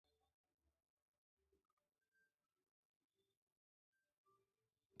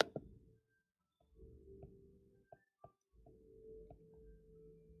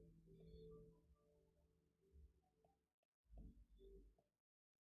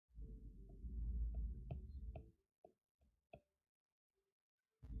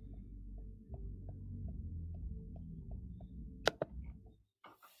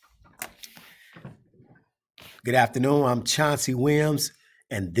Good afternoon. I'm Chauncy Williams,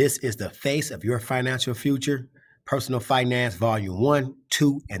 and this is the Face of Your Financial Future, Personal Finance, Volume 1,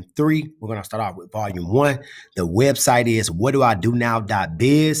 2, and 3. We're going to start off with Volume 1. The website is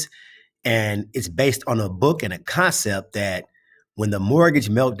WhatDoIDoNow.biz, and it's based on a book and a concept that when the mortgage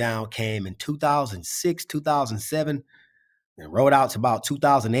meltdown came in 2006, 2007, and rolled out to about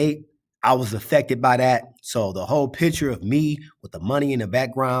 2008, I was affected by that. So the whole picture of me with the money in the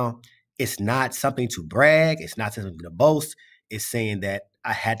background, it's not something to brag. It's not something to boast. It's saying that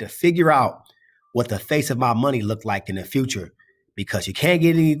I had to figure out what the face of my money looked like in the future, because you can't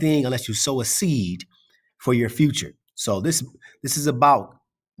get anything unless you sow a seed for your future. So this is about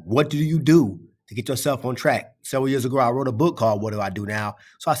what do you do to get yourself on track. Several years ago, I wrote a book called What Do I Do Now?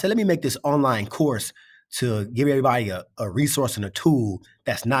 So I said, let me make this online course to give everybody a resource and a tool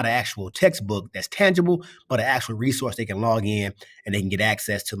that's not an actual textbook that's tangible, but an actual resource they can log in and they can get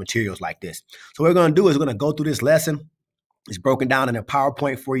access to materials like this. So what we're going to do is we're going to go through this lesson. It's broken down in a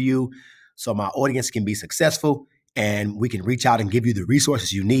PowerPoint for you so my audience can be successful and we can reach out and give you the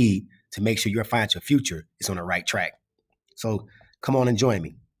resources you need to make sure your financial future is on the right track. So come on and join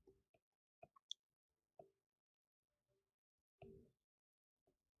me.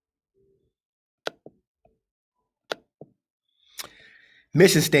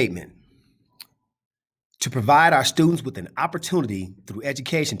 Mission statement: to provide our students with an opportunity through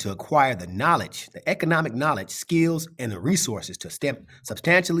education to acquire the knowledge, the economic knowledge, skills, and the resources to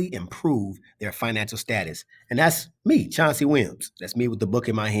substantially improve their financial status. And that's me, Chauncy Williams. That's me with the book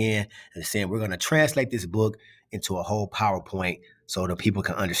in my hand and saying we're going to translate this book into a whole PowerPoint so that people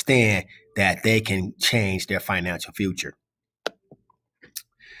can understand that they can change their financial future.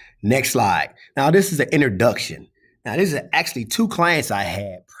 Next slide. Now, this is an introduction. Now, this is actually two clients I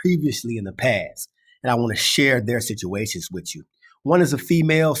had previously in the past, and I want to share their situations with you. One is a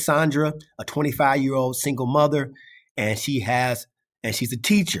female, Sandra, a 25-year-old single mother, and she's a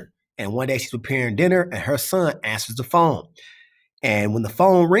teacher. And one day she's preparing dinner, and her son answers the phone. And when the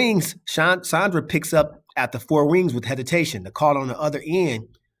phone rings, Sandra picks up after 4 rings with hesitation. The caller on the other end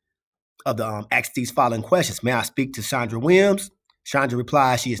of the asks these following questions: may I speak to Sandra Williams? Chandra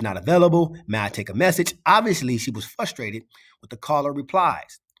replies she is not available. May I take a message? Obviously, she was frustrated with the caller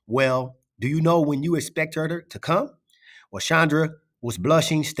replies. Well, do you know when you expect her to come? Well, Chandra was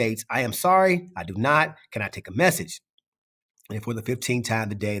blushing, states, I am sorry, I do not. Can I take a message? And for the 15th time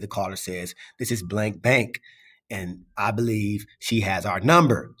today, the caller says, this is blank bank, and I believe she has our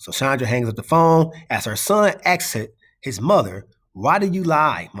number. So Chandra hangs up the phone as her son asks his mother, why did you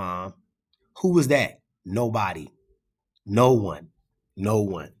lie, Mom? Who was that? Nobody. No one. No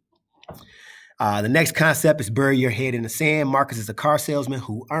one. The next concept is bury your head in the sand. Marcus is a car salesman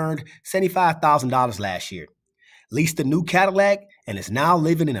who earned $75,000 last year, leased a new Cadillac, and is now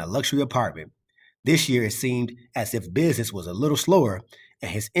living in a luxury apartment. This year, it seemed as if business was a little slower and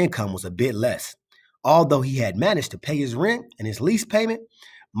his income was a bit less. Although he had managed to pay his rent and his lease payment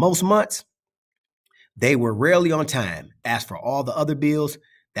most months, they were rarely on time. As for all the other bills,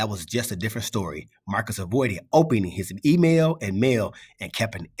 that was just a different story. Marcus avoided opening his email and mail and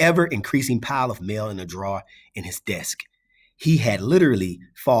kept an ever-increasing pile of mail in a drawer in his desk. He had literally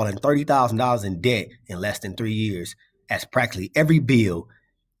fallen $30,000 in debt in less than 3 years, as practically every bill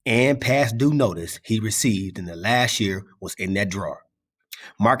and past due notice he received in the last year was in that drawer.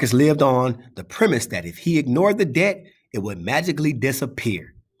 Marcus lived on the premise that if he ignored the debt, it would magically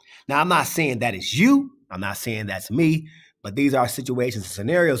disappear. Now, I'm not saying that is you. I'm not saying that's me. But these are situations and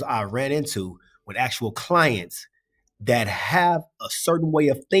scenarios I ran into with actual clients that have a certain way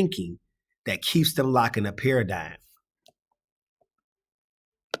of thinking that keeps them locked in a paradigm.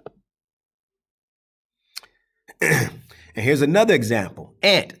 And here's another example.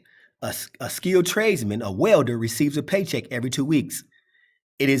 Ant, a skilled tradesman, a welder, receives a paycheck every 2 weeks.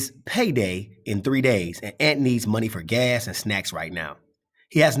 It is payday in 3 days, and Ant needs money for gas and snacks right now.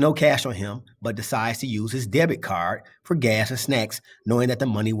 He has no cash on him, but decides to use his debit card for gas and snacks, knowing that the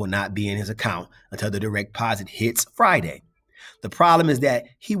money will not be in his account until the direct deposit hits Friday. The problem is that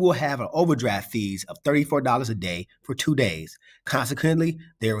he will have an overdraft fees of $34 a day for 2 days. Consequently,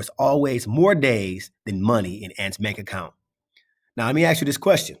 there is always more days than money in Ant's bank account. Now, let me ask you this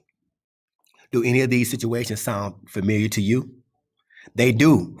question. Do any of these situations sound familiar to you? They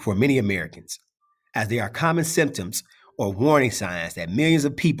do for many Americans, as they are common symptoms or warning signs that millions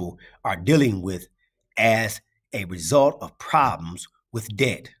of people are dealing with as a result of problems with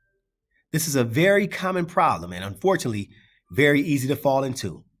debt. This is a very common problem and unfortunately very easy to fall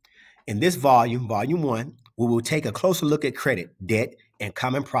into. In this volume, Volume 1, we will take a closer look at credit, debt, and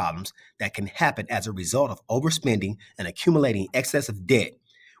common problems that can happen as a result of overspending and accumulating excessive debt.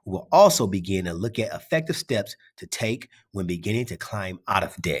 We will also begin to look at effective steps to take when beginning to climb out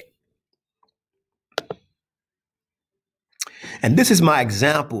of debt. And this is my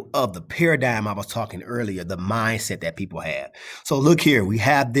example of the paradigm I was talking earlier, the mindset that people have. So look here, we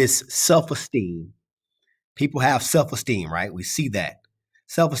have this self-esteem. People have self-esteem, right? We see that.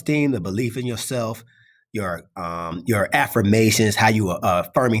 Self-esteem, the belief in yourself, your affirmations, how you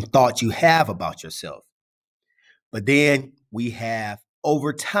affirming thoughts you have about yourself. But then we have,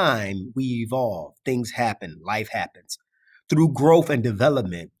 over time, we evolve. Things happen. Life happens. Through growth and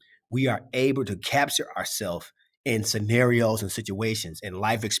development, we are able to capture ourselves in scenarios and situations and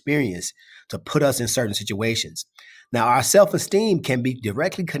life experience to put us in certain situations. Now, our self-esteem can be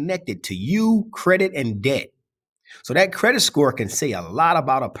directly connected to you, credit, and debt. So that credit score can say a lot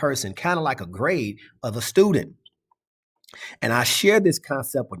about a person, kind of like a grade of a student. And I share this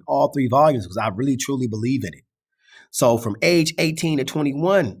concept with all 3 volumes because I really, truly believe in it. So from age 18 to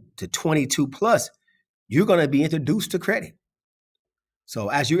 21 to 22 plus, you're going to be introduced to credit. So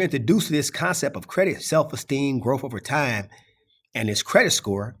as you're introduced to this concept of credit, self-esteem, growth over time, and this credit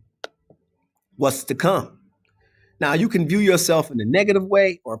score, what's to come? Now, you can view yourself in a negative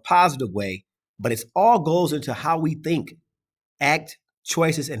way or a positive way, but it all goes into how we think, act,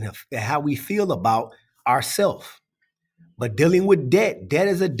 choices, and how we feel about ourselves. But dealing with debt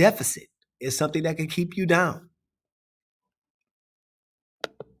is a deficit. It's something that can keep you down.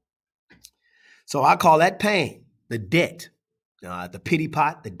 So I call that pain, the debt, the pity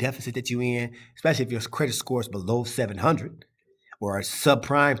pot, the deficit that you're in, especially if your credit score is below 700 or a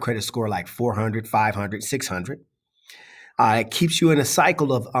subprime credit score like 400, 500, 600. It keeps you in a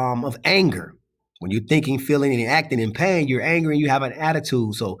cycle of anger. When you're thinking, feeling, and acting in pain, you're angry and you have an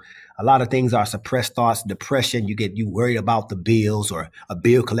attitude. So a lot of things are suppressed thoughts, depression. You worried about the bills or a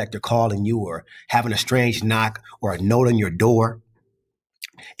bill collector calling you or having a strange knock or a note on your door.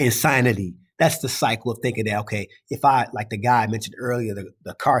 Insanity. That's the cycle of thinking that, okay, if I, like the guy I mentioned earlier,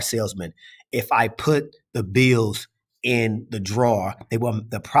 the car salesman, if I put the bills in the drawer,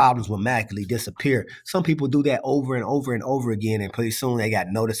 the problems will magically disappear. Some people do that over and over and over again, and pretty soon they got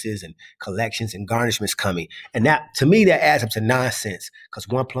notices and collections and garnishments coming. And that, to me, that adds up to nonsense because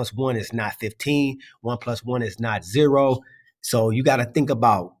 1 + 1 is not 15. 1 + 1 is not 0. So you got to think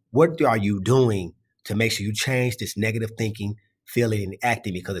about what are you doing to make sure you change this negative thinking, feeling, and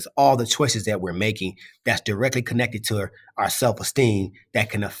acting, because it's all the choices that we're making that's directly connected to our self-esteem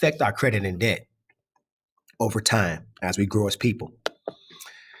that can affect our credit and debt over time as we grow as people.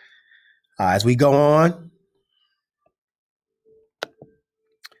 As we go on,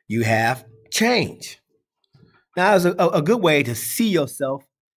 you have change. Now, there's a good way to see yourself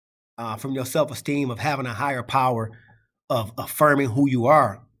from your self-esteem of having a higher power of affirming who you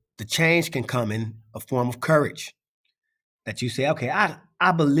are. The change can come in a form of courage. That you say, okay,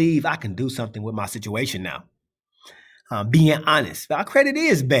 I believe I can do something with my situation now. Being honest. Our credit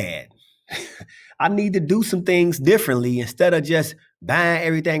is bad. I need to do some things differently instead of just buying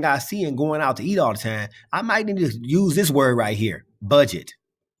everything I see and going out to eat all the time. I might need to use this word right here, budget.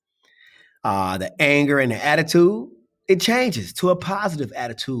 The anger and the attitude, it changes to a positive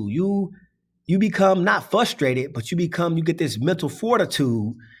attitude. You become not frustrated, but you get this mental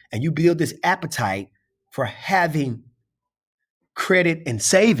fortitude and you build this appetite for having credit and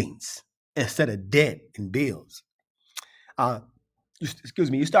savings instead of debt and bills.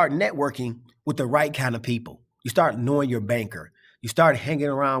 You start networking with the right kind of people. You start knowing your banker. You start hanging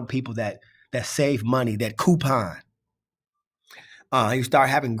around people that save money, that coupon. You start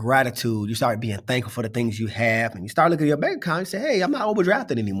having gratitude. You start being thankful for the things you have. And you start looking at your bank account and say, hey, I'm not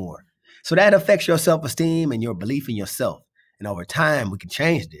overdrafted anymore. So that affects your self-esteem and your belief in yourself. And over time, we can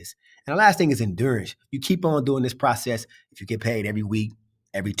change this. And the last thing is endurance. You keep on doing this process. If you get paid every week,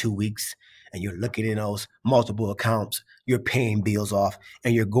 every 2 weeks, and you're looking in those multiple accounts, you're paying bills off,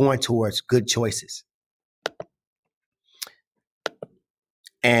 and you're going towards good choices.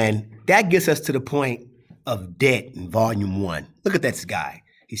 And that gets us to the point of debt in volume 1. Look at this guy.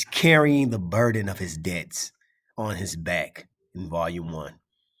 He's carrying the burden of his debts on his back in volume 1.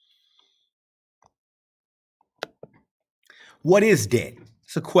 What is debt?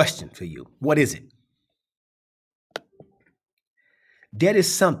 It's a question for you. What is it? Debt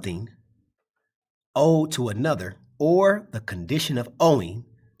is something owed to another or the condition of owing.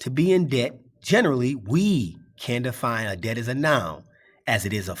 To be in debt, generally, we can define a debt as a noun, as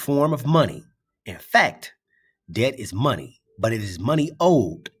it is a form of money. In fact, debt is money, but it is money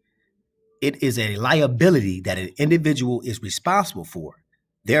owed. It is a liability that an individual is responsible for.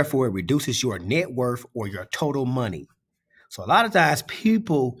 Therefore, it reduces your net worth or your total money. So a lot of times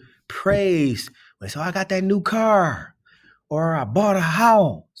people praise, so I got that new car, or I bought a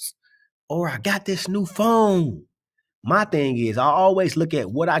house, or I got this new phone. My thing is I always look at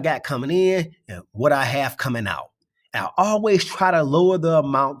what I got coming in and what I have coming out. And I always try to lower the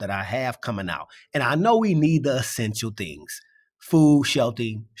amount that I have coming out. And I know we need the essential things. Food,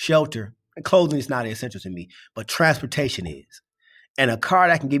 shelter, and clothing is not essential to me, but transportation is. And a car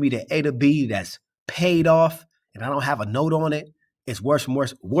that can give me the A to B that's paid off and I don't have a note on it, it's worth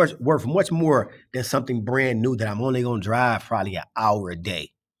much more than something brand new that I'm only going to drive probably an hour a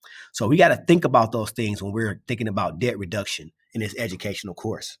day. So we got to think about those things when we're thinking about debt reduction in this educational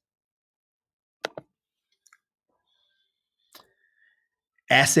course.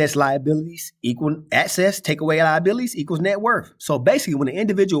 Assets, liabilities equal assets, take away liabilities equals net worth. So basically, when an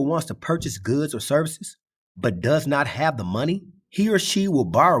individual wants to purchase goods or services, but does not have the money, he or she will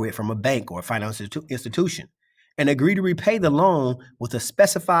borrow it from a bank or a financial institution and agree to repay the loan with a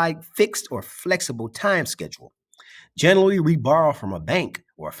specified fixed or flexible time schedule. Generally, we borrow from a bank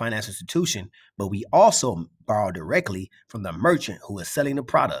or a financial institution, but we also borrow directly from the merchant who is selling the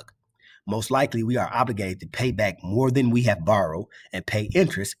product. Most likely, we are obligated to pay back more than we have borrowed and pay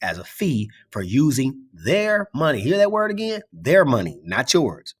interest as a fee for using their money. Hear that word again? Their money, not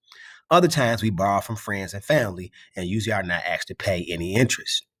yours. Other times, we borrow from friends and family and usually are not asked to pay any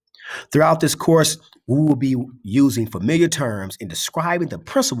interest. Throughout this course, we will be using familiar terms in describing the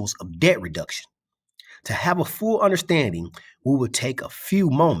principles of debt reduction. To have a full understanding, we will take a few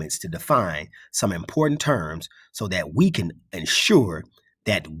moments to define some important terms so that we can ensure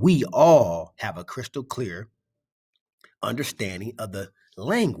that we all have a crystal clear understanding of the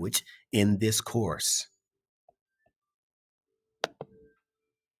language in this course.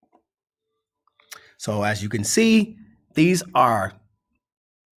 So as you can see, these are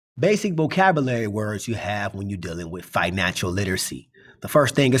basic vocabulary words you have when you're dealing with financial literacy. The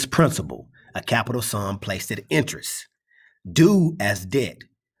first thing is principal, a capital sum placed at interest. Due as debt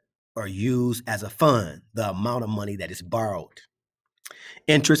or used as a fund, the amount of money that is borrowed.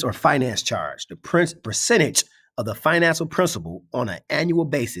 Interest or finance charge, the percentage of the financial principal on an annual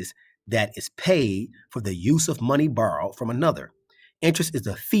basis that is paid for the use of money borrowed from another. Interest is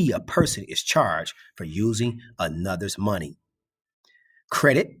the fee a person is charged for using another's money.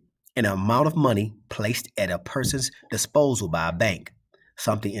 Credit, an amount of money placed at a person's disposal by a bank,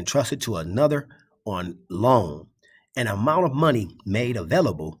 something entrusted to another on loan, an amount of money made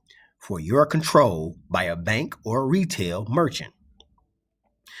available for your control by a bank or a retail merchant.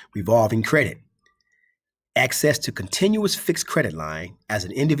 Revolving credit, access to continuous fixed credit line as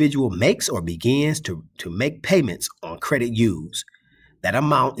an individual makes or begins to make payments on credit used. That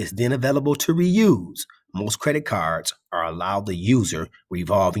amount is then available to reuse. Most credit cards are allowed the user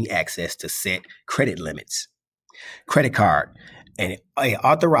revolving access to set credit limits. Credit card, an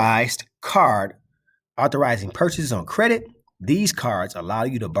authorized card authorizing purchases on credit. These cards allow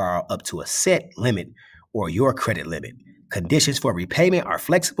you to borrow up to a set limit or your credit limit. Conditions for repayment are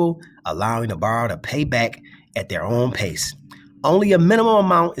flexible, allowing the borrower to pay back at their own pace. Only a minimum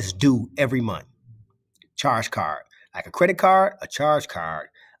amount is due every month. Charge card. Like a credit card, a charge card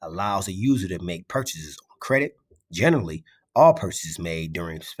allows a user to make purchases on credit. Generally, all purchases made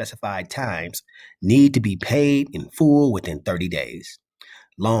during specified times need to be paid in full within 30 days.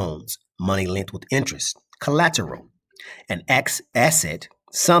 Loans, money lent with interest. Collateral, an asset,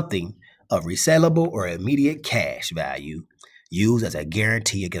 something of resellable or immediate cash value used as a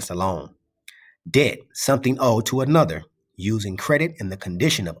guarantee against a loan. Debt, something owed to another, using credit in the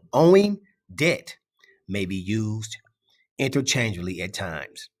condition of owing debt may be used interchangeably at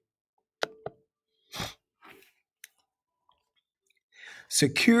times.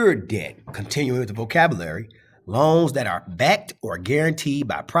 Secured debt, continuing with the vocabulary, loans that are backed or guaranteed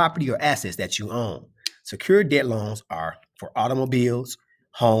by property or assets that you own. Secured debt loans are for automobiles,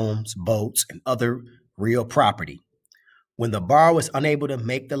 homes, boats, and other real property. When the borrower is unable to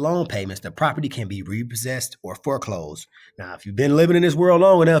make the loan payments, the property can be repossessed or foreclosed. Now, if you've been living in this world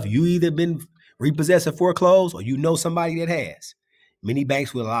long enough, you either been repossessed or foreclosed, or you know somebody that has. Many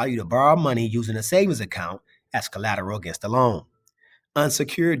banks will allow you to borrow money using a savings account as collateral against the loan.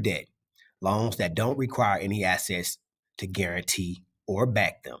 Unsecured debt, loans that don't require any assets to guarantee or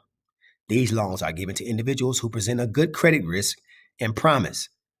back them. These loans are given to individuals who present a good credit risk and promise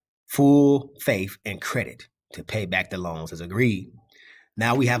full faith and credit to pay back the loans as agreed.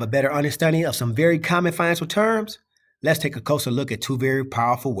 Now we have a better understanding of some very common financial terms. Let's take a closer look at two very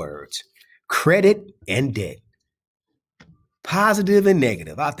powerful words, credit and debt. Positive and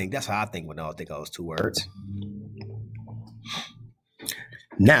negative. I think that's how I think when I think of those two words.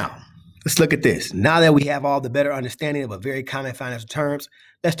 Now, let's look at this. Now that we have all the better understanding of a very common financial terms,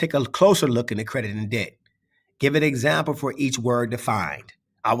 let's take a closer look into credit and debt. Give an example for each word defined.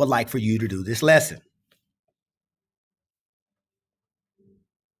 I would like for you to do this lesson.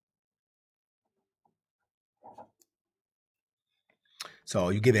 So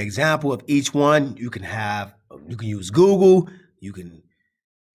you give an example of each one. You can use Google, you can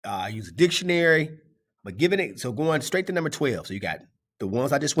use a dictionary, but so going straight to number 12. So you got the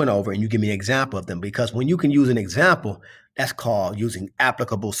ones I just went over, and you give me an example of them, because when you can use an example, that's called using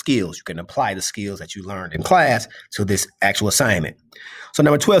applicable skills. You can apply the skills that you learned in class to this actual assignment. So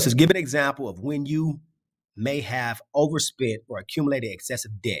number 12 says, give an example of when you may have overspent or accumulated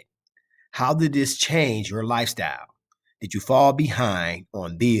excessive debt. How did this change your lifestyle? Did you fall behind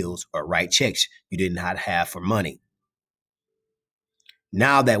on bills or write checks you did not have for money?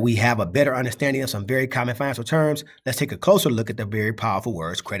 Now that we have a better understanding of some very common financial terms, let's take a closer look at the very powerful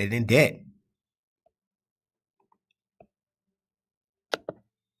words credit and debt.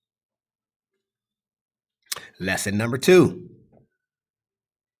 Lesson number 2,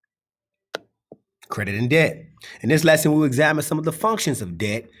 credit and debt. In this lesson, we will examine some of the functions of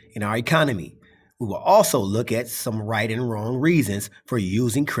debt in our economy. We will also look at some right and wrong reasons for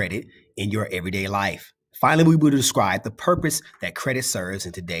using credit in your everyday life. Finally, we will describe the purpose that credit serves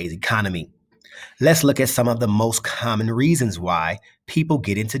in today's economy. Let's look at some of the most common reasons why people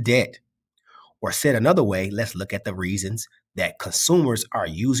get into debt. Or said another way, let's look at the reasons that consumers are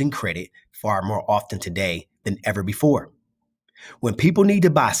using credit far more often today than ever before. When people need to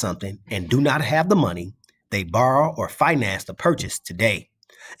buy something and do not have the money, they borrow or finance the purchase today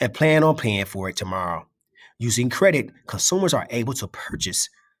and plan on paying for it tomorrow. Using credit, consumers are able to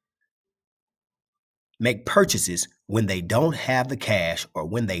make purchases when they don't have the cash or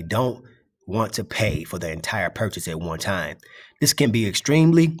when they don't want to pay for the entire purchase at one time. This can be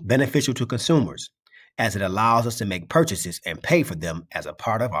extremely beneficial to consumers, as it allows us to make purchases and pay for them as a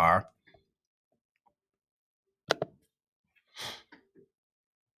part of our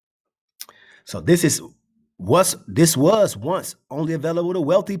So this was once only available to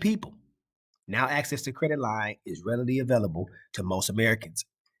wealthy people. Now access to credit line is readily available to most Americans.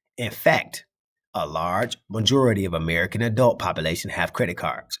 In fact, a large majority of American adult population have credit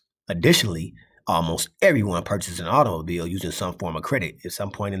cards. Additionally, almost everyone purchases an automobile using some form of credit at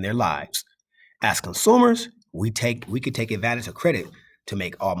some point in their lives. As consumers, we could take advantage of credit to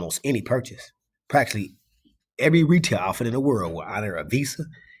make almost any purchase. Practically every retail outfit in the world will honor a Visa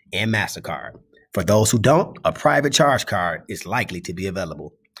and MasterCard. For those who don't, a private charge card is likely to be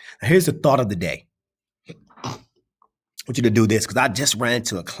available. Now, here's the thought of the day. I want you to do this because I just ran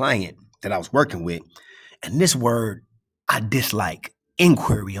into a client that I was working with, and this word I dislike,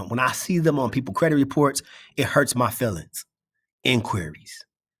 inquiry. When I see them on people's credit reports, it hurts my feelings. Inquiries.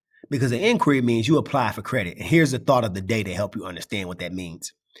 Because an inquiry means you apply for credit. And here's the thought of the day to help you understand what that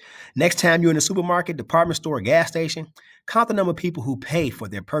means. Next time you're in a supermarket, department store, or gas station, count the number of people who pay for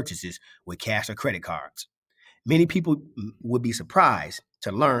their purchases with cash or credit cards. Many people would be surprised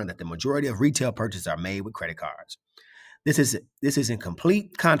to learn that the majority of retail purchases are made with credit cards. This is in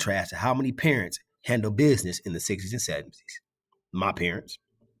complete contrast to how many parents handle business in the 60s and 70s. My parents.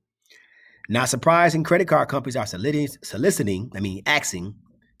 Not surprising, credit card companies are asking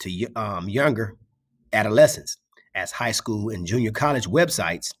to younger adolescents, as high school and junior college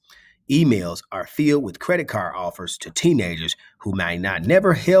websites, emails are filled with credit card offers to teenagers who might not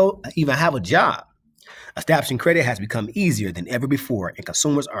never even have a job. Establishing credit has become easier than ever before, and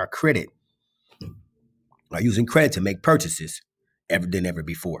consumers are using credit to make purchases than ever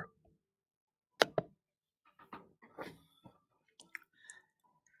before.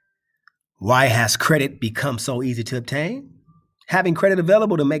 Why has credit become so easy to obtain? Having credit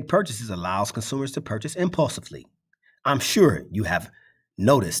available to make purchases allows consumers to purchase impulsively. I'm sure you have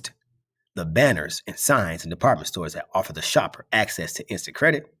noticed the banners and signs in department stores that offer the shopper access to instant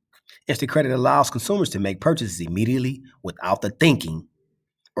credit. Instant credit allows consumers to make purchases immediately without the thinking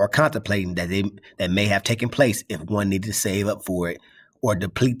or contemplating that may have taken place if one needed to save up for it or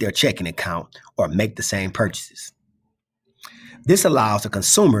deplete their checking account or make the same purchases. This allows the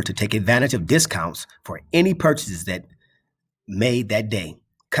consumer to take advantage of discounts for any purchases that made that day.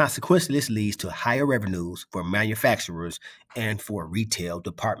 Consequently, this leads to higher revenues for manufacturers and for retail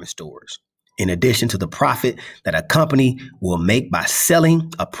department stores. In addition to the profit that a company will make by selling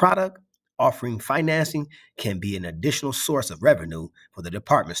a product, offering financing can be an additional source of revenue for the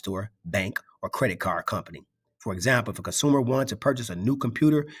department store, bank, or credit card company. For example, if a consumer wanted to purchase a new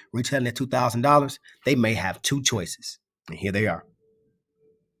computer retailing at $2,000, they may have two choices. And here they are.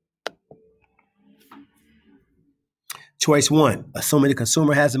 Choice 1, assuming the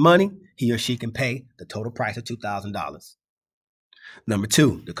consumer has the money, he or she can pay the total price of $2,000. Number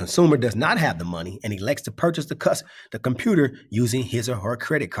two, the consumer does not have the money and elects to purchase the computer using his or her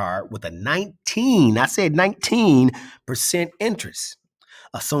credit card with a 19% interest,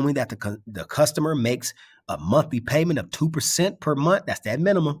 assuming that the customer makes a monthly payment of 2% per month. That's that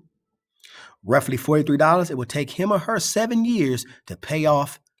minimum. Roughly $43. It will take him or her 7 years to pay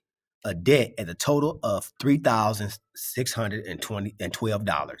off a debt at a total of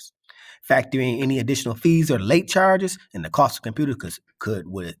 $3,612. Factoring any additional fees or late charges, and the cost of computer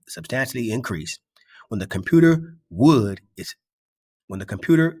would substantially increase. When the computer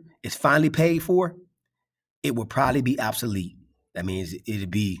is finally paid for, it will probably be obsolete. That means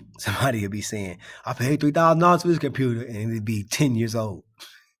somebody would be saying, I paid $3,000 for this computer, and it'd be 10 years old.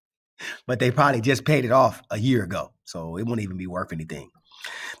 But they probably just paid it off a year ago, so it won't even be worth anything.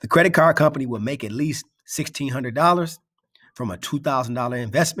 The credit card company will make at least $1,600 from a $2,000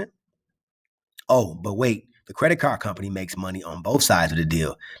 investment. Oh, but wait, the credit card company makes money on both sides of the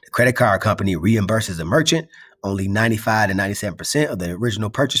deal. The credit card company reimburses the merchant only 95 to 97% of the original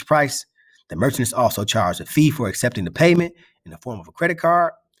purchase price. The merchant is also charged a fee for accepting the payment in the form of a credit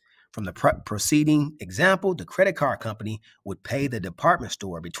card. From the preceding example, the credit card company would pay the department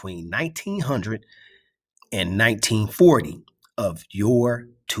store between $1,900 and $1,940 of your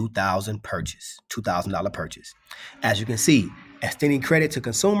 $2,000 purchase. As you can see, extending credit to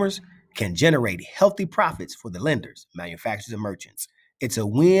consumers can generate healthy profits for the lenders, manufacturers, and merchants. It's a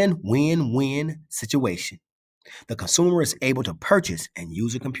win-win-win situation. The consumer is able to purchase and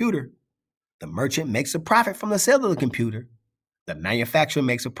use a computer. The merchant makes a profit from the sale of the computer. The manufacturer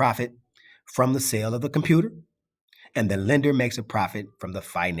makes a profit from the sale of the computer. And the lender makes a profit from the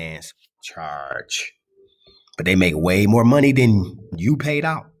finance charge. But they make way more money than you paid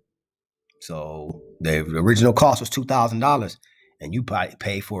out. So the original cost was $2,000, and you'll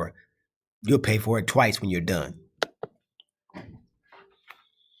pay for it twice when you're done.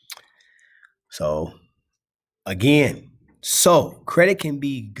 So again, credit can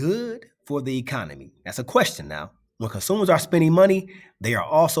be good for the economy. That's a question now. When consumers are spending money, they are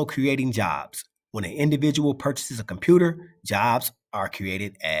also creating jobs. When an individual purchases a computer, jobs are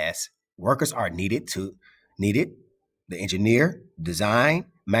created as workers are needed. The engineer, design,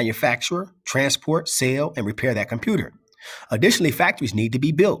 manufacture, transport, sell, and repair that computer. Additionally, factories need to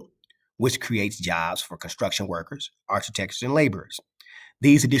be built, which creates jobs for construction workers, architects, and laborers.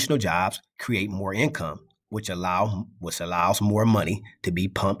 These additional jobs create more income, which allows more money to be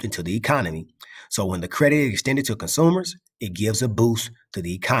pumped into the economy. So when the credit is extended to consumers, it gives a boost to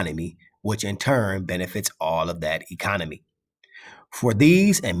the economy, which in turn benefits all of that economy. For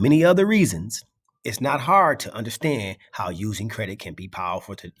these and many other reasons, it's not hard to understand how using credit can be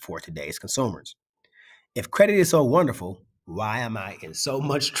powerful for today's consumers. If credit is so wonderful, why am I in so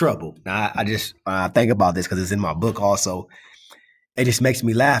much trouble? Now, I think about this because it's in my book also. It just makes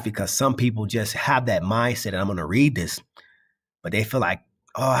me laugh because some people just have that mindset, and I'm going to read this, but they feel like,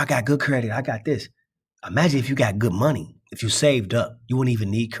 oh, I got good credit. I got this. Imagine if you got good money. If you saved up, you wouldn't even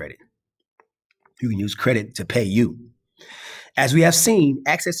need credit. You can use credit to pay you. As we have seen,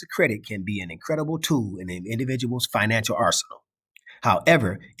 access to credit can be an incredible tool in an individual's financial arsenal.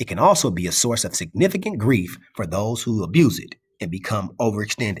 However, it can also be a source of significant grief for those who abuse it and become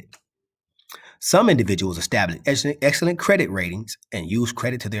overextended. Some individuals establish excellent credit ratings and use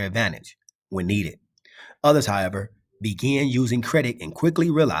credit to their advantage when needed. Others, however, begin using credit and quickly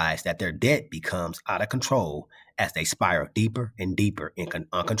realize that their debt becomes out of control as they spiral deeper and deeper in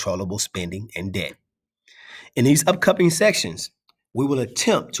uncontrollable spending and debt. In these upcoming sections, we will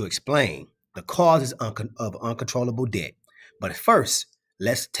attempt to explain the causes of uncontrollable debt. But first,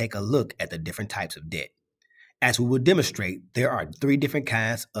 let's take a look at the different types of debt. As we will demonstrate, there are 3 different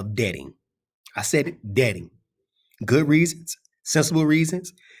kinds of debting. I said it, debting. Good reasons, sensible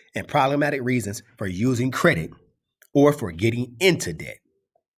reasons, and problematic reasons for using credit or for getting into debt.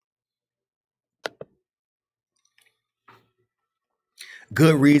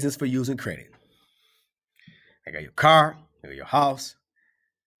 Good reasons for using credit. I got your car, I got your house.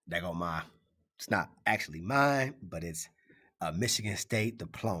 It's not actually mine, but it's a Michigan State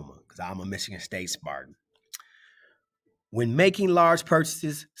diploma because I'm a Michigan State Spartan. When making large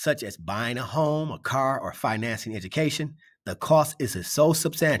purchases, such as buying a home, a car, or financing education, the cost is so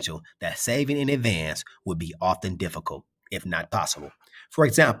substantial that saving in advance would be often difficult, if not possible. For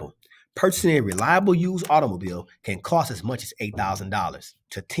example, purchasing a reliable used automobile can cost as much as $8,000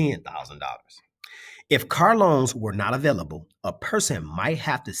 to $10,000. If car loans were not available, a person might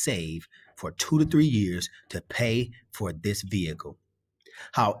have to save for 2 to 3 years to pay for this vehicle.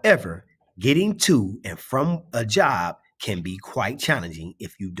 However, getting to and from a job can be quite challenging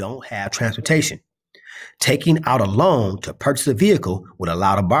if you don't have transportation. Taking out a loan to purchase a vehicle would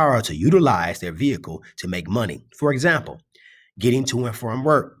allow the borrower to utilize their vehicle to make money. For example, getting to and from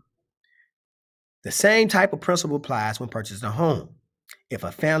work. The same type of principle applies when purchasing a home. If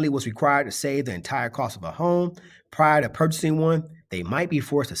a family was required to save the entire cost of a home prior to purchasing one, they might be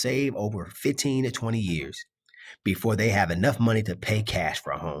forced to save over 15 to 20 years before they have enough money to pay cash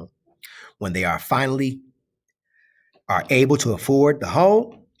for a home. When they are finally able to afford the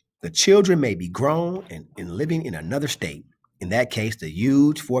home, the children may be grown and living in another state. In that case, the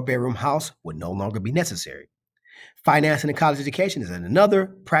huge 4-bedroom house would no longer be necessary. Financing a college education is another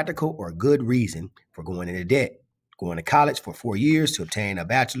practical or good reason for going into debt. Going to college for 4 years to obtain a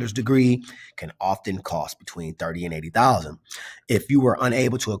bachelor's degree can often cost between $30,000 and $80,000. If you were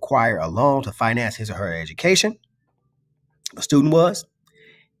unable to acquire a loan to finance his or her education, a student was,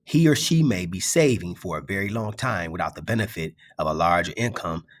 he or she may be saving for a very long time without the benefit of a larger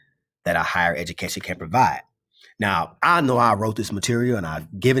income that a higher education can provide. Now, I know I wrote this material and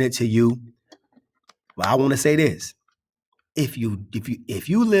I've given it to you, but I want to say this. If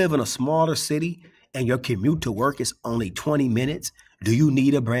you live in a smaller city and your commute to work is only 20 minutes, do you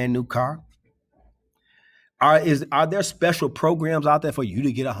need a brand new car? Are there special programs out there for you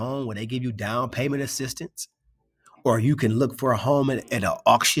to get a home where they give you down payment assistance? Or you can look for a home at an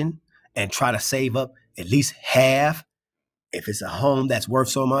auction and try to save up at least half if it's a home that's worth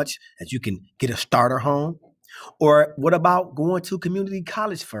so much that you can get a starter home? Or what about going to community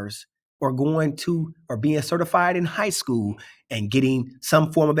college first, or being certified in high school and getting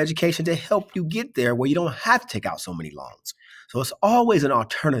some form of education to help you get there where you don't have to take out so many loans? So it's always an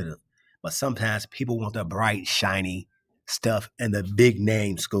alternative, but sometimes people want the bright, shiny stuff and the big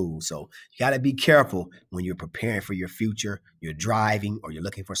name schools. So you got to be careful when you're preparing for your future, you're driving, or you're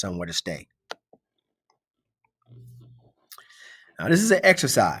looking for somewhere to stay. Now, this is an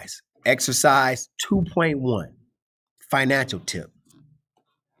exercise. Exercise 2.1, financial tip.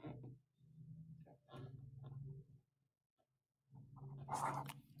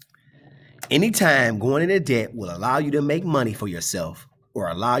 Anytime going into debt will allow you to make money for yourself or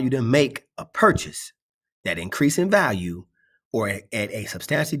allow you to make a purchase that increase in value or at a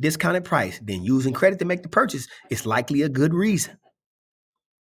substantially discounted price, then using credit to make the purchase is likely a good reason.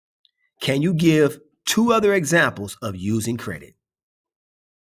 Can you give 2 other examples of using credit?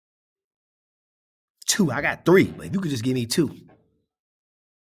 2, I got 3, but if you could just give me 2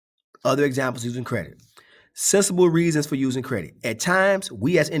 other examples using credit. Sensible reasons for using credit. At times,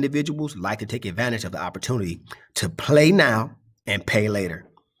 we as individuals like to take advantage of the opportunity to play now and pay later.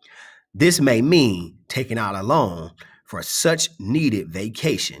 This may mean taking out a loan for such needed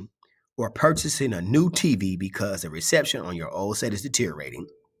vacation or purchasing a new TV because the reception on your old set is deteriorating.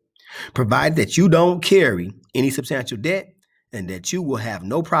 Provided that you don't carry any substantial debt and that you will have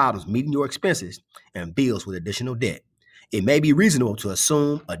no problems meeting your expenses and bills with additional debt, it may be reasonable to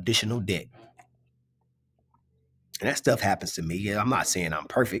assume additional debt. And that stuff happens to me. Yeah, I'm not saying I'm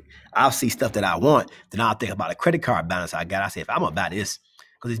perfect. I'll see stuff that I want. Then I'll think about a credit card balance I got. I say, if I'm going to buy this,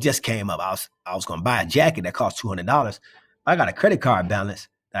 because it just came up, I was going to buy a jacket that costs $200. I got a credit card balance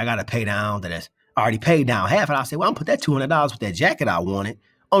that I got to pay down that is already paid down half. And I'll say, well, I'm going to put that $200 with that jacket I wanted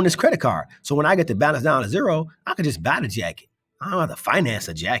on this credit card. So when I get the balance down to zero, I can just buy the jacket. I don't have to finance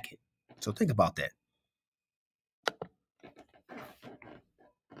a jacket. So think about that.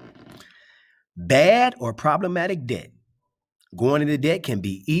 Bad or problematic debt. Going into debt can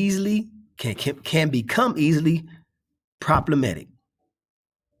become easily problematic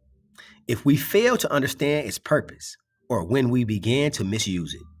if we fail to understand its purpose or when we begin to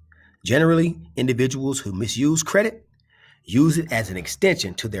misuse it. Generally, individuals who misuse credit use it as an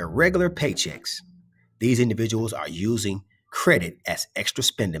extension to their regular paychecks. These individuals are using credit as extra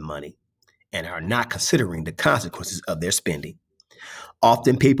spending money and are not considering the consequences of their spending.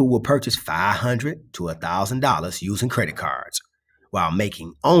 Often people will purchase $500 to $1,000 using credit cards while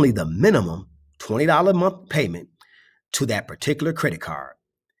making only the minimum $20 a month payment to that particular credit card.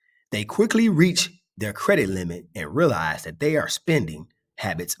 They quickly reach their credit limit and realize that their spending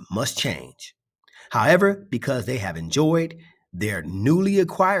habits must change. However, because they have enjoyed their newly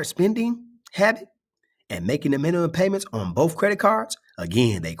acquired spending habit and making the minimum payments on both credit cards,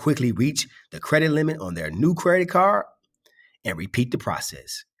 again, they quickly reach the credit limit on their new credit card and repeat the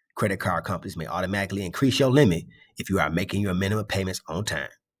process. Credit card companies may automatically increase your limit if you are making your minimum payments on time.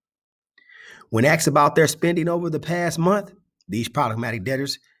 When asked about their spending over the past month, these problematic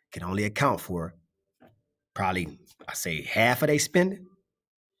debtors can only account for probably, half of their spending.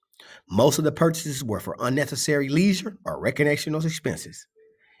 Most of the purchases were for unnecessary leisure or recreational expenses.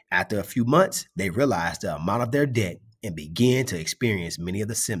 After a few months, they realized the amount of their debt and began to experience many of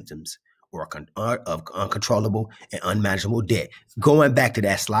the symptoms or of uncontrollable and unmanageable debt. Going back to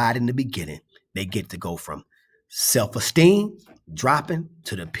that slide in the beginning, they get to go from self-esteem dropping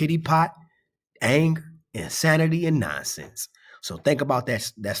to the pity pot, anger, insanity, and nonsense. So think about that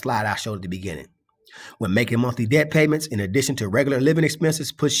slide I showed at the beginning. When making monthly debt payments, in addition to regular living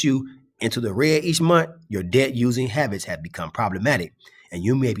expenses, push you into the red each month, your debt using habits have become problematic, and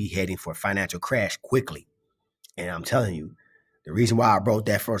you may be heading for a financial crash quickly. And I'm telling you, the reason why I wrote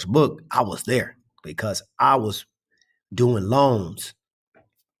that first book, I was there because I was doing loans,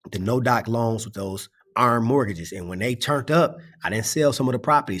 the no-doc loans with those ARM mortgages. And when they turned up, I didn't sell some of the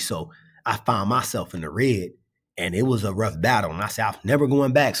properties. So I found myself in the red, and it was a rough battle. And I said, I'm never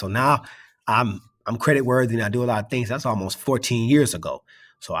going back. So now I'm credit worthy and I do a lot of things. That's almost 14 years ago.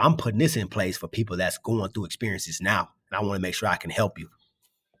 So I'm putting this in place for people that's going through experiences now. And I want to make sure I can help you.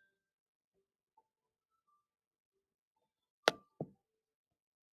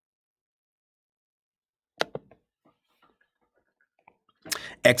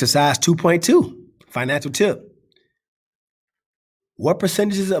 Exercise 2.2, financial tip. What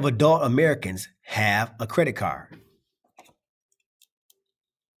percentages of adult Americans have a credit card?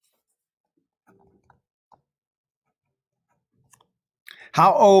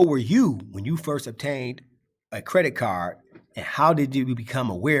 How old were you when you first obtained a credit card, and how did you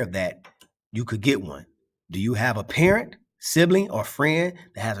become aware that you could get one? Do you have a parent, sibling, or friend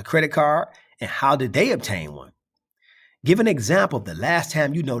that has a credit card, and how did they obtain one? Give an example of the last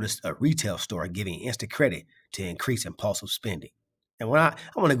time you noticed a retail store giving instant credit to increase impulsive spending. And when I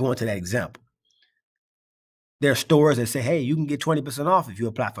want to go into that example, there are stores that say, hey, you can get 20% off if you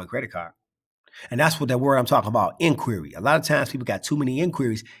apply for a credit card. And that's what that word I'm talking about, inquiry. A lot of times people got too many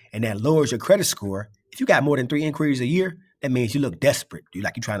inquiries, and that lowers your credit score. If you got more than 3 inquiries a year, that means you look desperate. You're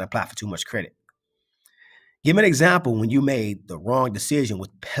trying to apply for too much credit. Give me an example when you made the wrong decision with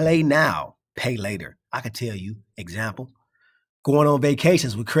play now, pay later. I could tell you, example, going on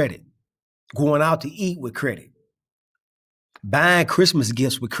vacations with credit, going out to eat with credit, buying Christmas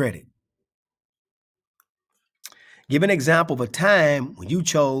gifts with credit. Give an example of a time when you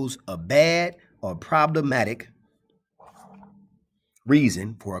chose a bad or problematic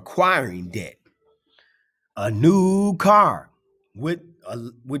reason for acquiring debt. A new car with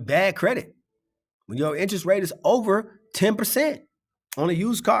bad credit, when your interest rate is over 10% on a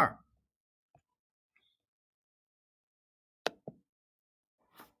used car.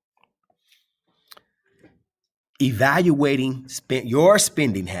 Evaluating your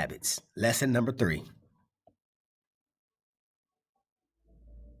spending habits. Lesson number 3.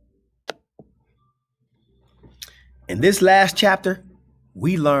 In this last chapter,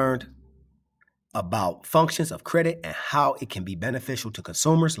 we learned about functions of credit and how it can be beneficial to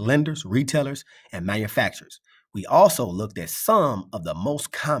consumers, lenders, retailers, and manufacturers. We also looked at some of the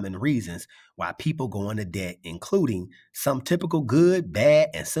most common reasons why people go into debt, including some typical good, bad,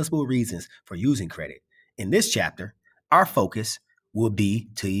 and sensible reasons for using credit. In this chapter, our focus will be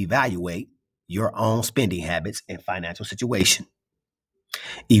to evaluate your own spending habits and financial situation.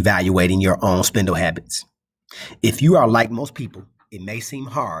 Evaluating your own spending habits. If you are like most people, it may seem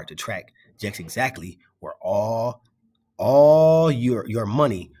hard to track just exactly where all your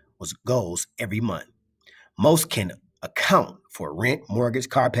money goes every month. Most can account for rent, mortgage,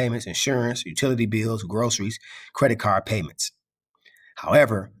 car payments, insurance, utility bills, groceries, credit card payments.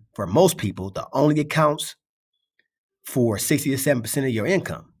 However, for most people, the only accounts for 60 to 7% of your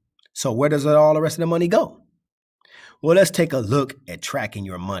income. So where does all the rest of the money go? Well, let's take a look at tracking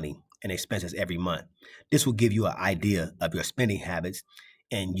your money and expenses every month. This will give you an idea of your spending habits,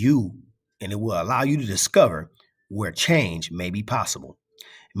 and it will allow you to discover where change may be possible.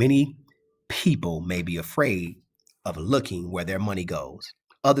 Many people may be afraid of looking where their money goes.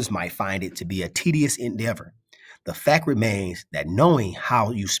 Others might find it to be a tedious endeavor. The fact remains that knowing how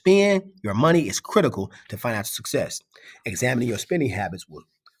you spend your money is critical to financial success. Examining your spending habits will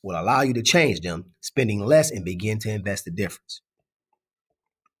allow you to change them, spending less and begin to invest the difference.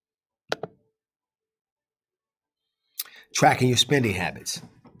 Tracking your spending habits,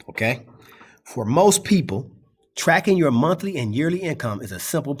 okay? For most people, tracking your monthly and yearly income is a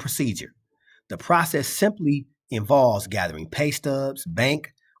simple procedure. The process simply involves gathering pay stubs,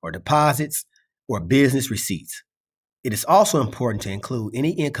 bank or deposits, or business receipts. It is also important to include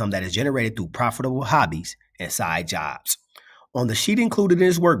any income that is generated through profitable hobbies and side jobs. On the sheet included in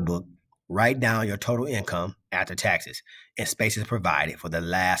this workbook, write down your total income after taxes and spaces provided for the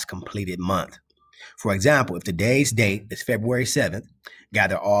last completed month. For example, if today's date is February 7th,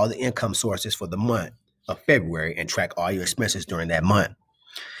 gather all the income sources for the month of February and track all your expenses during that month.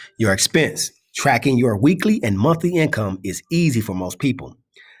 Your expense. Tracking your weekly and monthly income is easy for most people.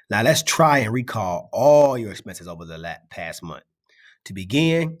 Now let's try and recall all your expenses over the past month. To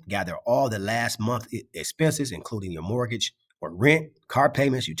begin, gather all the last month expenses, including your mortgage or rent, car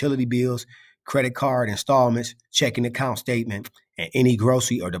payments, utility bills, credit card installments, checking account statement, and any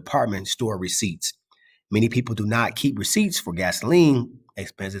grocery or department store receipts. Many people do not keep receipts for gasoline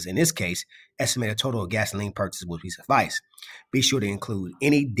expenses. In this case, estimate a total of gasoline purchases will suffice. Be sure to include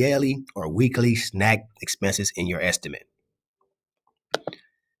any daily or weekly snack expenses in your estimate.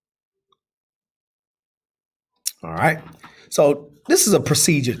 All right. So this is a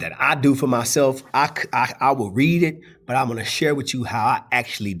procedure that I do for myself. I will read it, but I'm going to share with you how I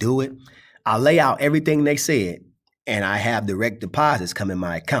actually do it. I lay out everything they said, and I have direct deposits come in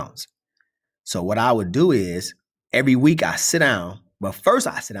my accounts. So what I would do is every week I sit down. Well, first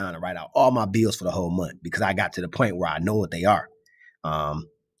I sit down and write out all my bills for the whole month because I got to the point where I know what they are.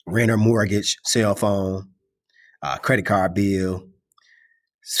 Rent or mortgage, cell phone, credit card bill,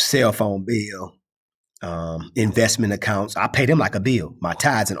 cell phone bill, investment accounts. I pay them like a bill. My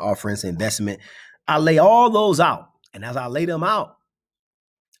tithes and offerings, investment. I lay all those out. And as I lay them out,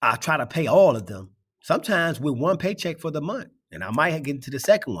 I try to pay all of them. Sometimes with one paycheck for the month. And I might get into the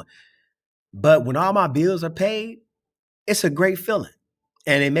second one. But when all my bills are paid, it's a great feeling.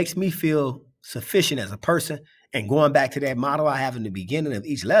 And it makes me feel sufficient as a person. And going back to that model I have in the beginning of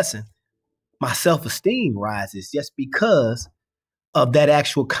each lesson, my self-esteem rises just because of that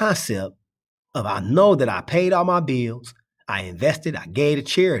actual concept of I know that I paid all my bills, I invested, I gave to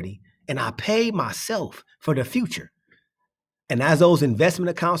charity, and I paid myself for the future. And as those investment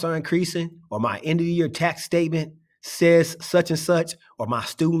accounts are increasing, or my end of the year tax statement says such and such, or my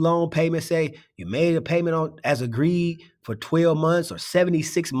student loan payment say you made a payment on as agreed for 12 months or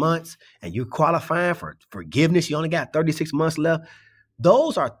 76 months, and you're qualifying for forgiveness, you only got 36 months left.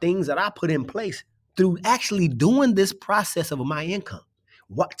 Those are things that I put in place through actually doing this process of my income.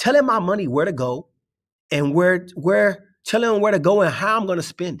 Telling my money where to go and telling them where to go and how I'm going to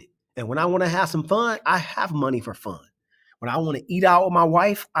spend it. And when I want to have some fun, I have money for fun. When I want to eat out with my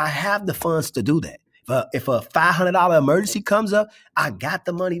wife, I have the funds to do that. If a $500 emergency comes up, I got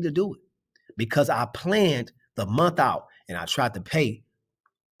the money to do it because I planned the month out and I tried to pay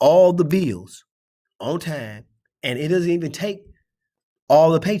all the bills on time. And it doesn't even take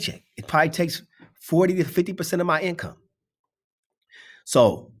all the paycheck. It probably takes 40 to 50% of my income.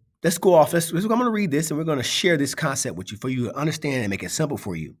 So let's go off. I'm going to read this and we're going to share this concept with you for you to understand and make it simple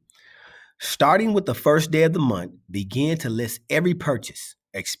for you. Starting with the first day of the month, begin to list every purchase,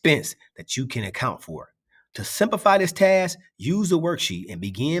 expense that you can account for. To simplify this task, use the worksheet and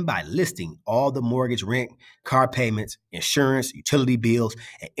begin by listing all the mortgage, rent, car payments, insurance, utility bills,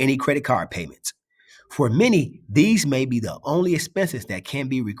 and any credit card payments. For many, these may be the only expenses that can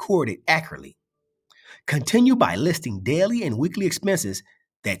be recorded accurately. Continue by listing daily and weekly expenses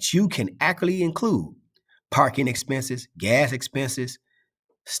that you can accurately include: parking expenses, gas expenses,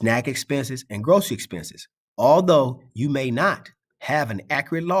 snack expenses, and grocery expenses. Although you may not have an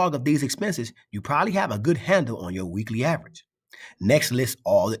accurate log of these expenses, you probably have a good handle on your weekly average. Next, list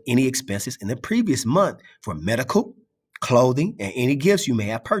any expenses in the previous month for medical, clothing, and any gifts you may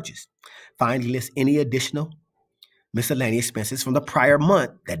have purchased. Finally, list any additional miscellaneous expenses from the prior month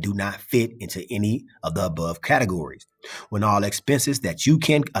that do not fit into any of the above categories. When all expenses that you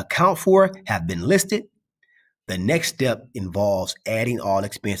can account for have been listed, the next step involves adding all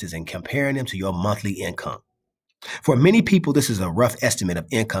expenses and comparing them to your monthly income. For many people, this is a rough estimate of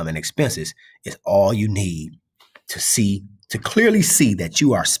income and expenses. Is all you need to clearly see that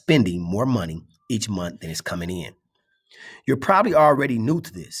you are spending more money each month than is coming in. You're probably already knew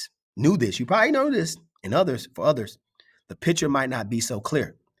this. You probably know this. For others, the picture might not be so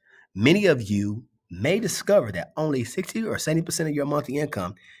clear. Many of you may discover that only 60 or 70% of your monthly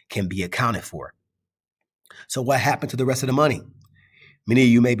income can be accounted for. So what happened to the rest of the money? Many of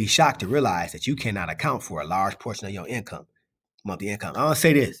you may be shocked to realize that you cannot account for a large portion of your income, monthly income. I want to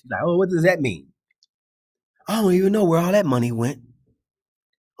say this. Like, oh, what does that mean? I don't even know where all that money went.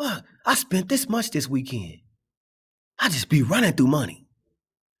 Well, I spent this much this weekend. I just be running through money.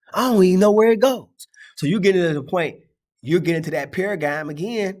 I don't even know where it goes. So you're getting to the point, you're getting to that paradigm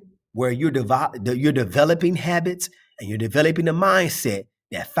again where you're developing habits and you're developing a mindset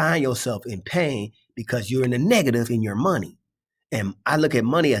that find yourself in pain because you're in the negative in your money. And I look at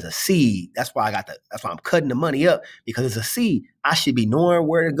money as a seed. That's why I'm cutting the money up, because it's a seed. I should be knowing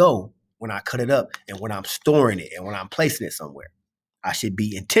where to go when I cut it up and when I'm storing it and when I'm placing it somewhere. I should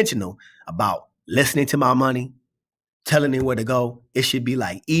be intentional about listening to my money, telling it where to go. It should be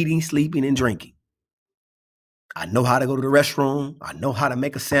like eating, sleeping, and drinking. I know how to go to the restroom. I know how to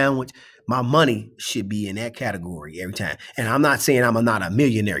make a sandwich. My money should be in that category every time. And I'm not saying I'm not a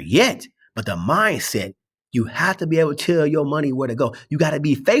millionaire yet, but the mindset, you have to be able to tell your money where to go. You got to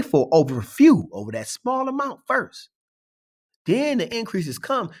be faithful over that small amount first. Then the increases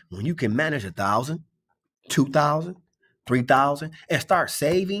come when you can manage 1,000, 2,000, 3,000, and start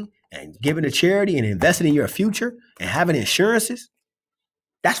saving and giving to charity and investing in your future and having insurances.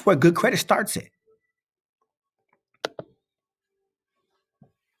 That's where good credit starts at.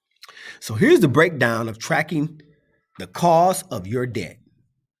 So here's the breakdown of tracking the cause of your debt.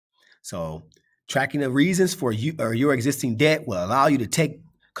 So tracking the reasons for you or your existing debt will allow you to take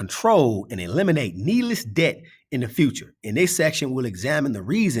control and eliminate needless debt in the future. In this section, we'll examine the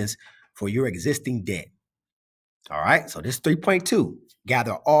reasons for your existing debt. All right, so this 3.2,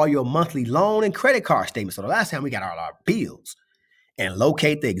 gather all your monthly loan and credit card statements. So the last time we got all our bills and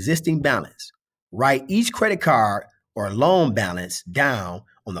locate the existing balance. Write each credit card or loan balance down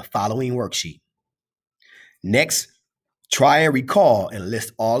on the following worksheet. Next, try and recall and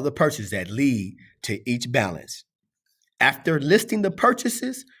list all of the purchases that lead to each balance. After listing the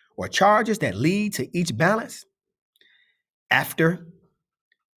purchases or charges that lead to each balance,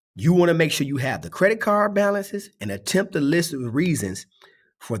 you want to make sure you have the credit card balances and attempt to list the reasons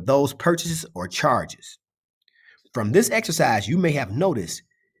for those purchases or charges. From this exercise, you may have noticed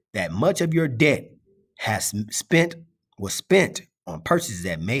that much of your debt was spent on purchases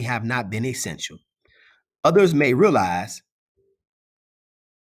that may have not been essential. Others may realize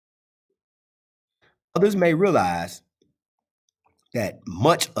that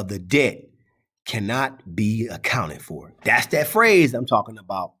much of the debt cannot be accounted for. That's that phrase I'm talking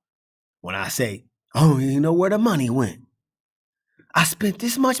about when I say, I don't even know where the money went. I spent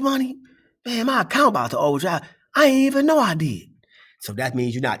this much money. Man, my account about to overdrive. I didn't even know I did. So that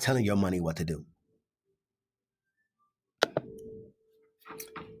means you're not telling your money what to do.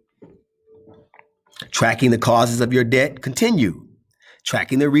 Tracking the causes of your debt, continue.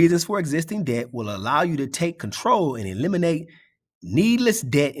 Tracking the reasons for existing debt will allow you to take control and eliminate needless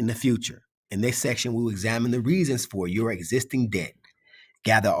debt in the future. In this section, we'll examine the reasons for your existing debt.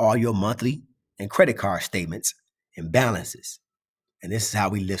 Gather all your monthly and credit card statements and balances. And this is how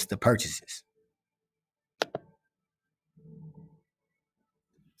we list the purchases.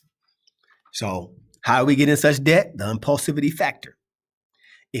 So how do we get in such debt? The impulsivity factor.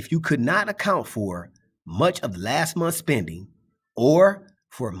 If you could not account for much of the last month's spending or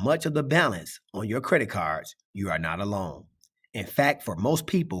for much of the balance on your credit cards, you are not alone. In fact, for most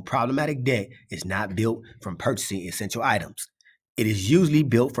people, problematic debt is not built from purchasing essential items. It is usually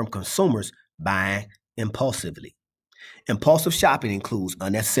built from consumers buying impulsively. Impulsive shopping includes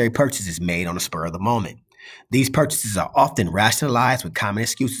unnecessary purchases made on the spur of the moment. These purchases are often rationalized with common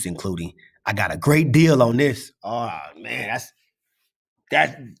excuses, including, I got a great deal on this. Oh, man,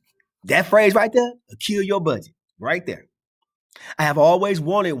 that phrase right there will kill your budget right there. I have always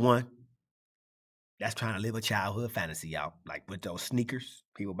wanted one. That's trying to live a childhood fantasy out, like with those sneakers.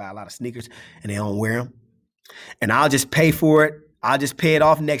 People buy a lot of sneakers and they don't wear them. And I'll just pay for it. I'll just pay it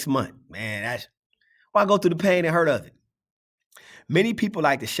off next month. Man, why go through the pain and hurt of it? Many people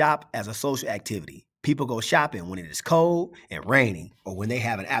like to shop as a social activity. People go shopping when it is cold and raining or when they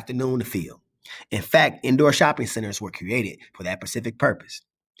have an afternoon to fill. In fact, indoor shopping centers were created for that specific purpose.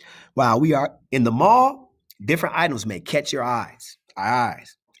 While we are in the mall, different items may catch our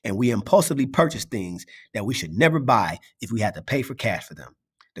eyes, and we impulsively purchase things that we should never buy if we had to pay for cash for them.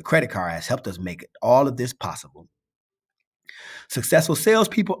 The credit card has helped us make all of this possible. Successful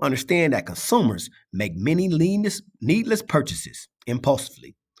salespeople understand that consumers make many needless purchases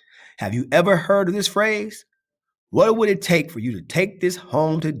impulsively. Have you ever heard of this phrase? What would it take for you to take this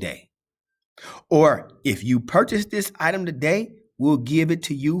home today? Or if you purchase this item today, we'll give it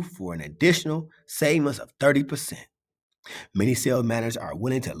to you for an additional savings of 30%. Many sales managers are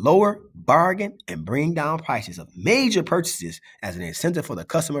willing to lower, bargain, and bring down prices of major purchases as an incentive for the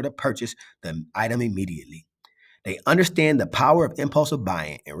customer to purchase the item immediately. They understand the power of impulsive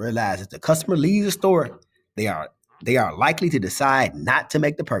buying and realize if the customer leaves the store, they are likely to decide not to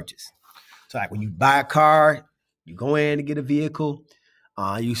make the purchase. So like when you buy a car, you go in to get a vehicle,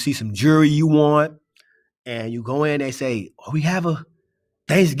 you see some jewelry you want, and you go in, they say, oh, we have a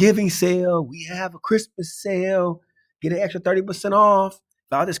Thanksgiving sale, we have a Christmas sale, get an extra 30% off,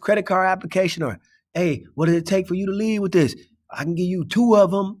 fill out this credit card application, or hey, what does it take for you to leave with this? I can give you 2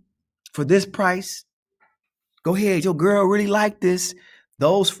 of them for this price. Go ahead, your girl really like this.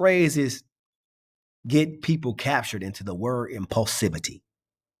 Those phrases get people captured into the word impulsivity.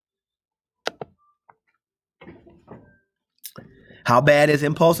 How bad is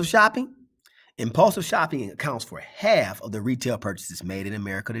impulsive shopping? Impulsive shopping accounts for half of the retail purchases made in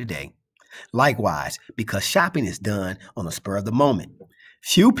America today. Likewise, because shopping is done on the spur of the moment,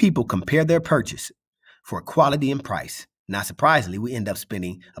 few people compare their purchase for quality and price. Not surprisingly, we end up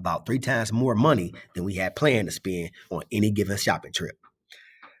spending about 3 times more money than we had planned to spend on any given shopping trip.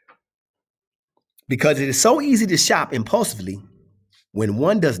 Because it is so easy to shop impulsively, when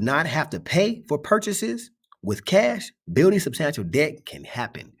one does not have to pay for purchases with cash, building substantial debt can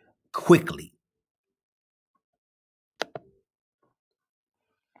happen quickly.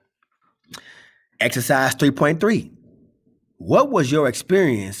 Exercise 3.3. What was your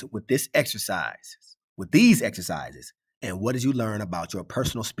experience with these exercises, and what did you learn about your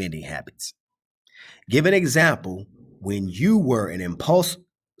personal spending habits? Give an example when you were an impulse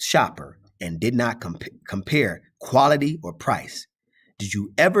shopper and did not compare quality or price. Did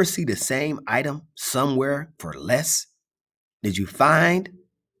you ever see the same item somewhere for less? Did you find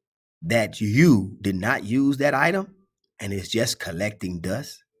that you did not use that item and it's just collecting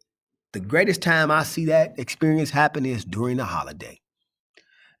dust? The greatest time I see that experience happen is during the holiday.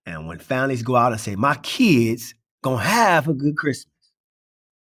 And when families go out and say, my kids gonna have a good Christmas.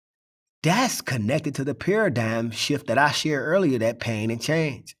 That's connected to the paradigm shift that I shared earlier, that pain and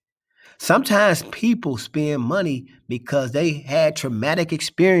change. Sometimes people spend money because they had traumatic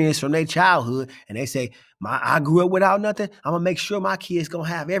experience from their childhood and they say, I grew up without nothing. I'm gonna make sure my kids gonna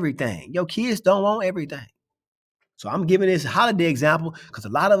have everything. Your kids don't want everything. So I'm giving this holiday example because a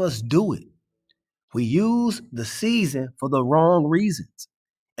lot of us do it. We use the season for the wrong reasons.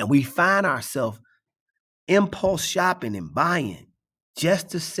 And we find ourselves impulse shopping and buying just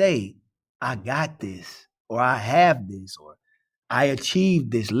to say, I got this, or I have this, or I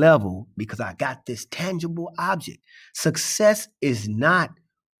achieved this level because I got this tangible object. Success is not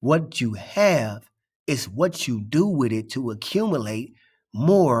what you have, it's what you do with it to accumulate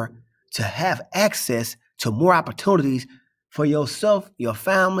more, to have access to more opportunities for yourself, your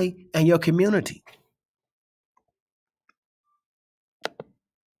family, and your community.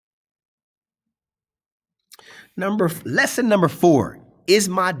 Lesson number 4, is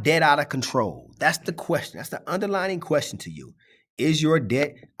my debt out of control? That's the question. That's the underlying question to you. Is your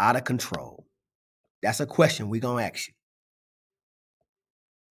debt out of control? That's a question we're going to ask you.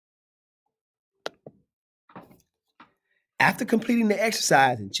 After completing the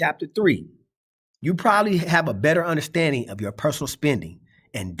exercise in chapter 3, you probably have a better understanding of your personal spending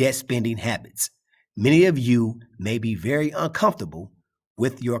and debt spending habits. Many of you may be very uncomfortable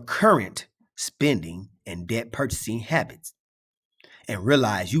with your current spending and debt purchasing habits and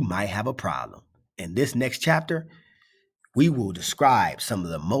realize you might have a problem. In this next chapter, we will describe some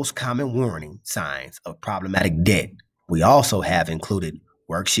of the most common warning signs of problematic debt. We also have included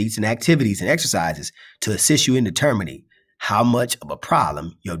worksheets and activities and exercises to assist you in determining how much of a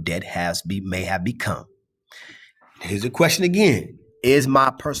problem your debt may have become. Here's the question again. Is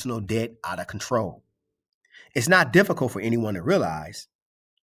my personal debt out of control? It's not difficult for anyone to realize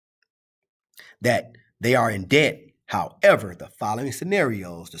that they are in debt. However, the following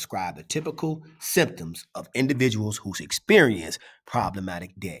scenarios describe the typical symptoms of individuals who experience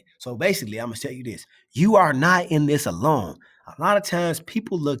problematic debt. So basically, I'm going to tell you this. You are not in this alone. A lot of times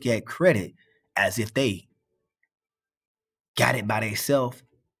people look at credit as if they got it by themselves.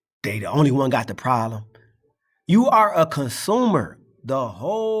 They the only one got the problem. You are a consumer. The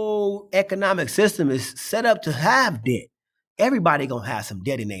whole economic system is set up to have debt. Everybody gonna have some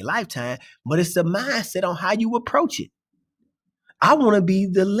debt in their lifetime, but it's the mindset on how you approach it. I want to be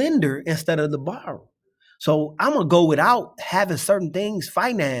the lender instead of the borrower. So I'm gonna go without having certain things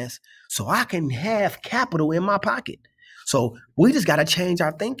financed so I can have capital in my pocket. So we just gotta change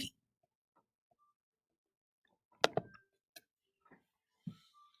our thinking.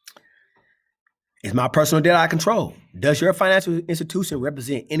 Is my personal debt out of control? Does your financial institution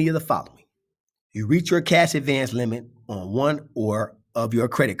represent any of the following? You reach your cash advance limit on one or of your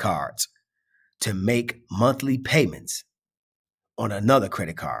credit cards to make monthly payments on another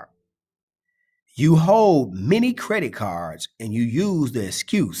credit card. You hold many credit cards and you use the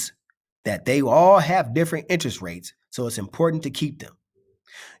excuse that they all have different interest rates, so it's important to keep them.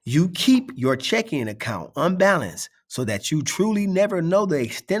 You keep your checking account unbalanced so that you truly never know the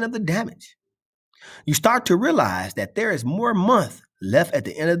extent of the damage. You start to realize that there is more month left at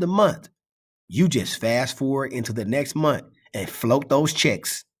the end of the month. You just fast forward into the next month and float those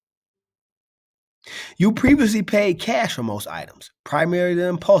checks. You previously paid cash for most items, primarily the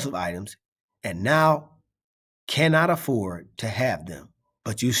impulsive items, and now cannot afford to have them,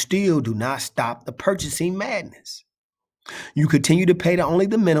 but you still do not stop the purchasing madness. You continue to pay only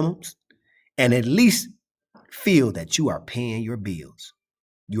the minimums and at least feel that you are paying your bills.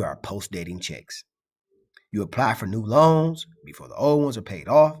 you are post-dating checks. You apply for new loans before the old ones are paid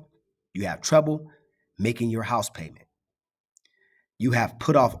off. You have trouble making your house payment. You have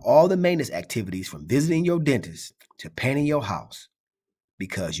put off all the maintenance activities from visiting your dentist to painting your house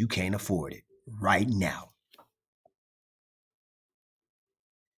because you can't afford it right now.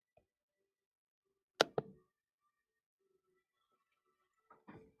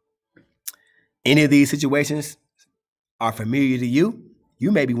 Any of these situations are familiar to you?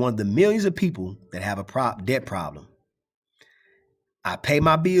 You may be one of the millions of people that have a debt problem. I pay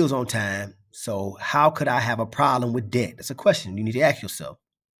my bills on time, so how could I have a problem with debt? That's a question you need to ask yourself.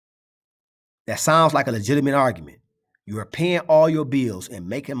 That sounds like a legitimate argument. You are paying all your bills and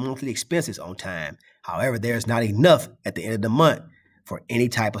making monthly expenses on time. However, there's not enough at the end of the month for any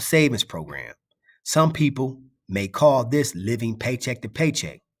type of savings program. Some people may call this living paycheck to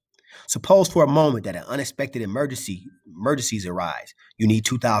paycheck. Suppose for a moment that an unexpected emergencies arise. You need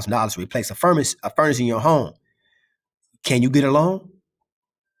 $2,000 to replace a furnace in your home. Can you get a loan?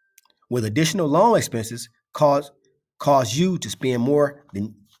 With additional loan expenses cause you to spend more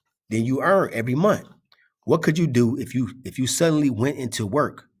than you earn every month. What could you do if you suddenly went into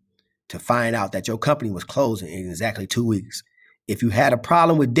work to find out that your company was closing in exactly 2 weeks? If you had a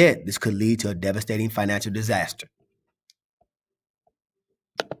problem with debt, this could lead to a devastating financial disaster.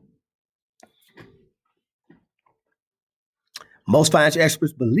 Most financial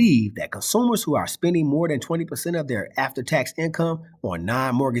experts believe that consumers who are spending more than 20% of their after-tax income on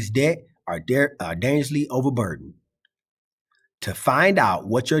non-mortgage debt are dangerously overburdened. To find out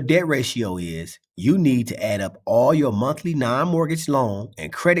what your debt ratio is, you need to add up all your monthly non-mortgage loan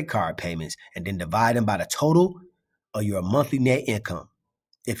and credit card payments and then divide them by the total of your monthly net income.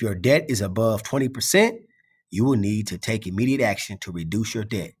 If your debt is above 20%, you will need to take immediate action to reduce your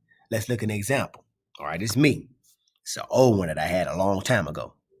debt. Let's look at an example. All right, it's me. It's an old one that I had a long time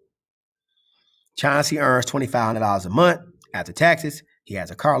ago. Chauncy earns $2,500 a month after taxes. He has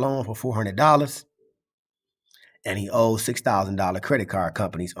a car loan for $400. And he owes $6,000 credit card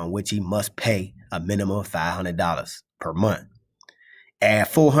companies on which he must pay a minimum of $500 per month. Add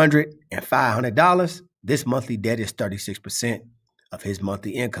 $400 and $500, this monthly debt is 36% of his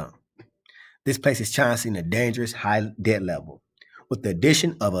monthly income. This places Chauncy in a dangerous high debt level. With the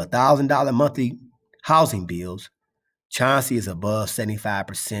addition of $1,000 monthly housing bills, Chauncy is above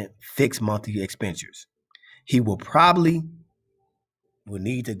 75% fixed monthly expenditures. He will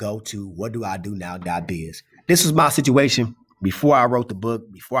need to go to WhatDoIDoNow.biz. This was my situation before I wrote the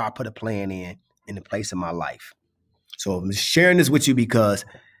book, before I put a plan in the place of my life. So I'm sharing this with you because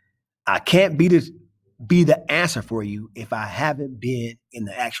I can't be the answer for you if I haven't been in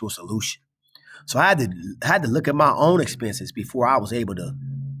the actual solution. So I had to look at my own expenses before I was able to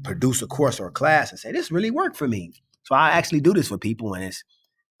produce a course or a class and say, this really worked for me. So I actually do this for people, and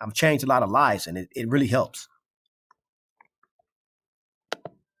I've changed a lot of lives, and it really helps.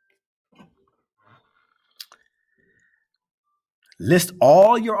 List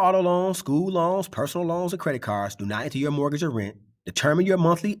all your auto loans, school loans, personal loans, and credit cards. Do not enter your mortgage or rent. Determine your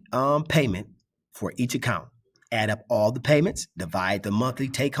monthly payment for each account. Add up all the payments. Divide the monthly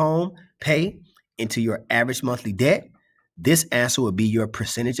take-home pay into your average monthly debt. This answer will be your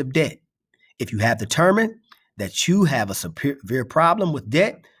percentage of debt. If you have determined that you have a severe problem with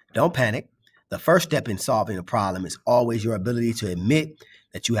debt, don't panic. The first step in solving a problem is always your ability to admit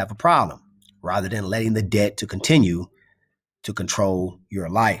that you have a problem, rather than letting the debt to continue to control your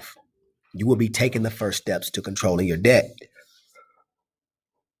life. You will be taking the first steps to controlling your debt.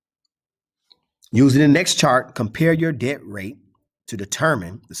 Using the next chart, compare your debt rate to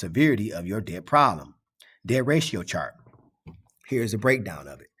determine the severity of your debt problem. Debt ratio chart. Here's a breakdown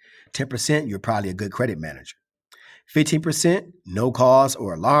of it. 10%, you're probably a good credit manager. 15%, no cause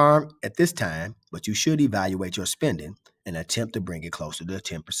or alarm at this time, but you should evaluate your spending and attempt to bring it closer to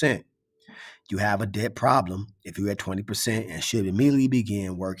 10%. You have a debt problem if you're at 20% and should immediately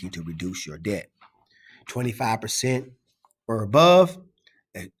begin working to reduce your debt. 25% or above,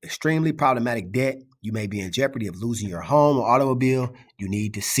 extremely problematic debt. You may be in jeopardy of losing your home or automobile. You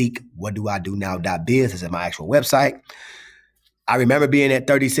need to seek WhatDoIDoNow.biz. This is my actual website. I remember being at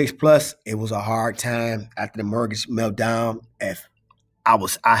 36 plus. It was a hard time after the mortgage meltdown. If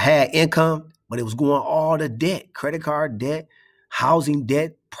I had income, but it was going all the debt, credit card debt, housing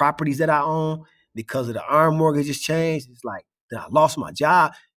debt, properties that I own because of the ARM mortgages changed. It's like that I lost my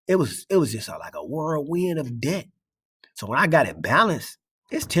job. It was just like a whirlwind of debt. So when I got it balanced,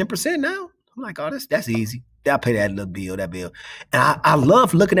 it's 10% now. I'm like, oh, that's easy. I'll pay that little bill, that bill. And I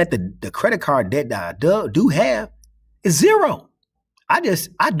love looking at the credit card debt that I do have. It's zero.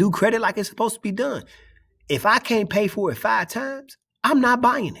 I do credit like it's supposed to be done. If I can't pay for it 5 times, I I'm not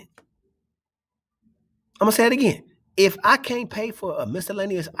buying it. I'm going to say it again. If I can't pay for a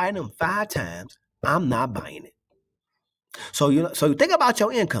miscellaneous item 5 times, I'm not buying it. So you think about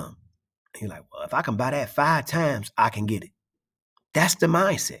your income. And you're like, well, if I can buy that 5 times, I can get it. That's the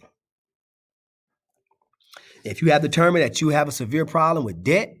mindset. If you have determined that you have a severe problem with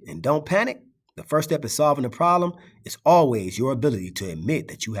debt and don't panic, the first step in solving the problem is always your ability to admit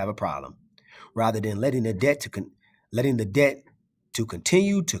that you have a problem, rather than letting the debt to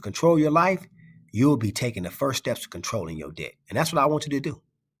continue to control your life. You'll be taking the first steps to controlling your debt, and that's what I want you to do.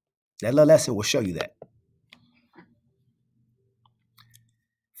 That little lesson will show you that.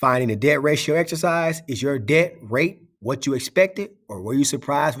 Finding the debt ratio exercise. Is your debt rate what you expected, or were you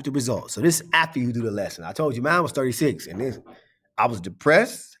surprised with the results? So this is after you do the lesson. I told you mine was 36, and I was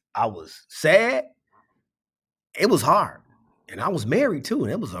depressed. I was sad. It was hard. And I was married too,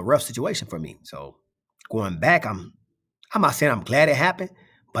 and it was a rough situation for me. So going back, I'm not saying I'm glad it happened,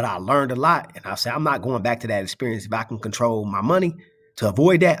 but I learned a lot. And I say I'm not going back to that experience. If I can control my money to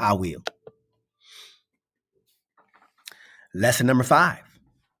avoid that, I will. Lesson number 5.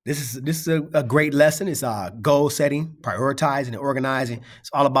 This is a great lesson. It's goal setting, prioritizing, and organizing.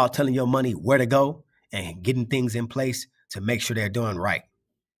 It's all about telling your money where to go and getting things in place to make sure they're doing right.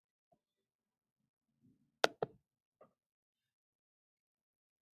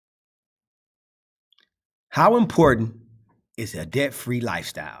 How important is a debt-free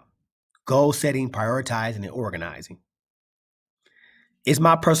lifestyle? Goal setting, prioritizing, and organizing. Is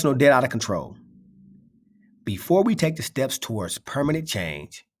my personal debt out of control? Before we take the steps towards permanent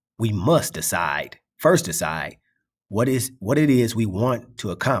change, we must first decide what it is we want to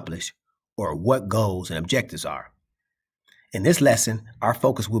accomplish, or what goals and objectives are. In this lesson, our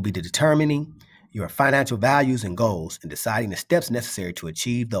focus will be determining your financial values and goals and deciding the steps necessary to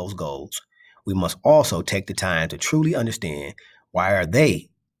achieve those goals. We must also take the time to truly understand why are they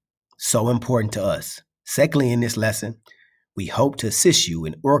so important to us. Secondly, in this lesson, we hope to assist you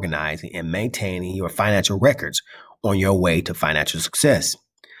in organizing and maintaining your financial records on your way to financial success.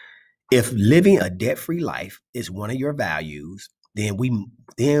 If living a debt-free life is one of your values, then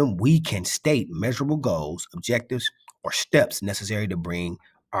we can state measurable goals, objectives, or steps necessary to bring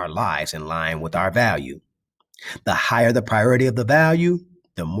our lives in line with our value. The higher the priority of the value,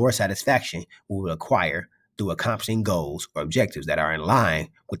 the more satisfaction we will acquire through accomplishing goals or objectives that are in line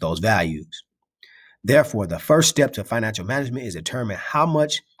with those values. Therefore, the first step to financial management is determine how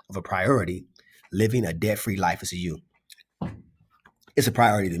much of a priority living a debt-free life is to you. It's a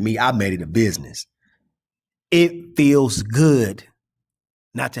priority to me. I made it a business. It feels good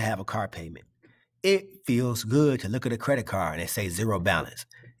not to have a car payment. It feels good to look at a credit card and it says 0 balance.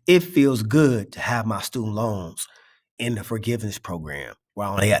 It feels good to have my student loans in the forgiveness program where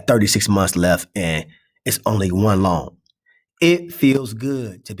I only got 36 months left and it's only one loan. It feels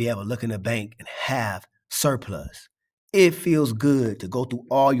good to be able to look in the bank and have surplus. It feels good to go through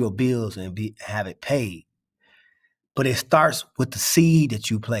all your bills and have it paid. But it starts with the seed that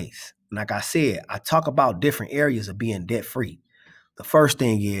you place. And like I said, I talk about different areas of being debt-free. The first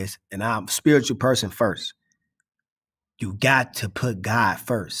thing is, and I'm a spiritual person first, you got to put God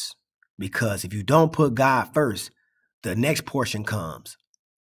first. Because if you don't put God first, the next portion comes.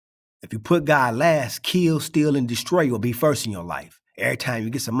 If you put God last, kill, steal, and destroy will be first in your life. Every time you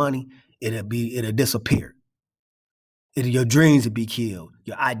get some money, it'll disappear. Your dreams will be killed.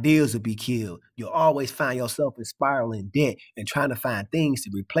 Your ideals will be killed. You'll always find yourself in spiraling debt and trying to find things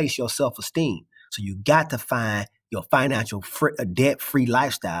to replace your self-esteem. So you got to find your financial debt-free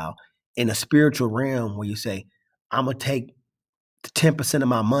lifestyle in a spiritual realm where you say, I'm going to take 10% of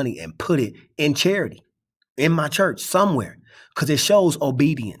my money and put it in charity, in my church, somewhere, because it shows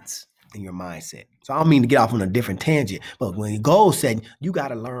obedience in your mindset. So I don't mean to get off on a different tangent, but when your goal setting, you got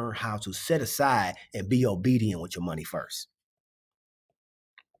to learn how to set aside and be obedient with your money first.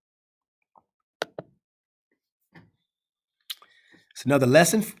 It's another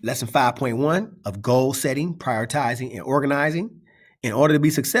lesson 5.1 of goal setting, prioritizing, and organizing. In order to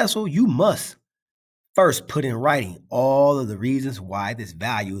be successful, you must first put in writing all of the reasons why this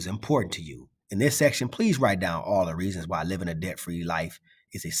value is important to you. In this section, please write down all the reasons why living a debt-free life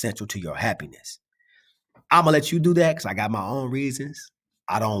is essential to your happiness. I'm going to let you do that because I got my own reasons.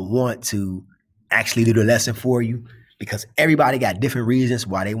 I don't want to actually do the lesson for you because everybody got different reasons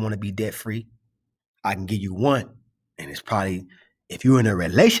why they want to be debt-free. I can give you one, and it's probably, if you're in a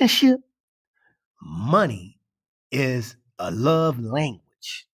relationship, money is a love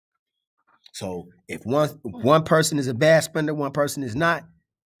language. So if one person is a bad spender, one person is not,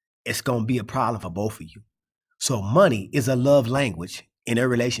 it's going to be a problem for both of you. So money is a love language in a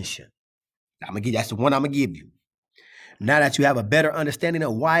relationship. That's the one I'm going to give you. Now that you have a better understanding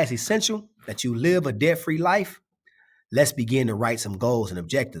of why it's essential that you live a debt-free life, let's begin to write some goals and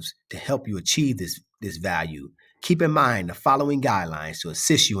objectives to help you achieve this value. Keep in mind the following guidelines to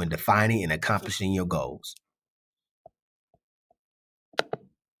assist you in defining and accomplishing your goals.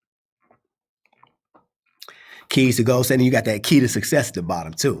 Keys to goal setting. You got that key to success at the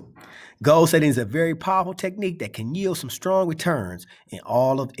bottom too. Goal setting is a very powerful technique that can yield some strong returns in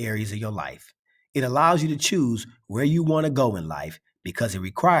all of areas of your life. It allows you to choose where you want to go in life because it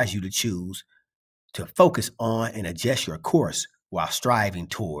requires you to choose to focus on and adjust your course while striving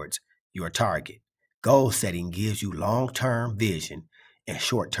towards your target. Goal setting gives you long-term vision and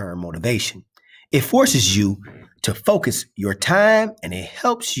short-term motivation. It forces you to focus your time and it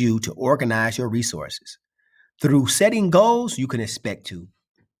helps you to organize your resources. Through setting goals, you can expect to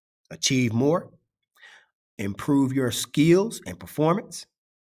achieve more, improve your skills and performance,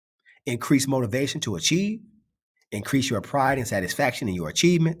 increase motivation to achieve, increase your pride and satisfaction in your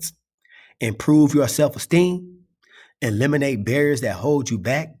achievements, improve your self-esteem, eliminate barriers that hold you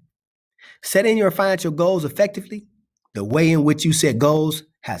back. Setting your financial goals effectively, the way in which you set goals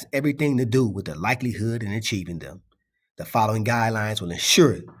has everything to do with the likelihood in achieving them. The following guidelines will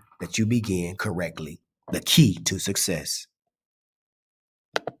ensure that you begin correctly. The key to success.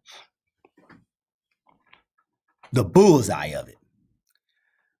 The bullseye of it.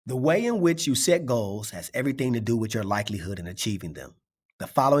 The way in which you set goals has everything to do with your likelihood in achieving them. The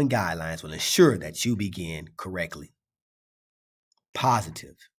following guidelines will ensure that you begin correctly.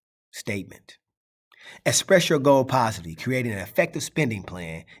 Positive statement. Express your goal positively. Creating an effective spending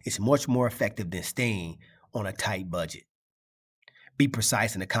plan is much more effective than staying on a tight budget. Be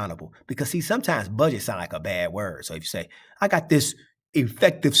precise and accountable. Because see, sometimes budget sound like a bad word. So if you say, I got this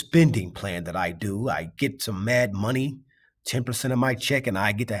effective spending plan that I do, I get some mad money, 10% of my check, and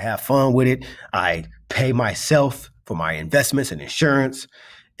I get to have fun with it. I pay myself for my investments and insurance,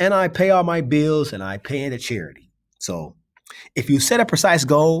 and I pay all my bills and I pay into charity. So if you set a precise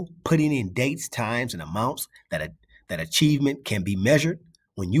goal, putting in dates, times, and amounts that achievement can be measured,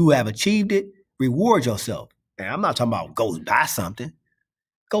 when you have achieved it, reward yourself. And I'm not talking about go buy something.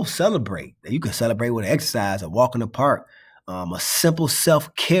 Go celebrate. You can celebrate with exercise, a walk in the park, a simple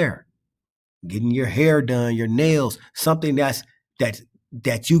self-care, getting your hair done, your nails, something that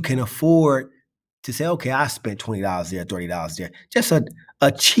you can afford to say, okay, I spent $20 there, $30 there. Just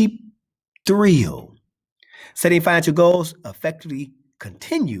a cheap thrill. Setting financial goals effectively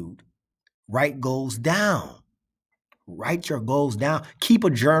continued. Write goals down. Write your goals down. Keep a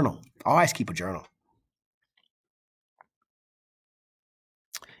journal. Always keep a journal.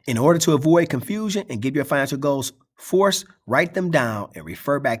 In order to avoid confusion and give your financial goals force, write them down and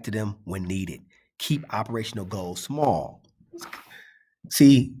refer back to them when needed. Keep operational goals small.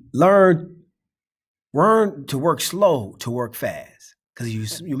 See, learn to work slow to work fast.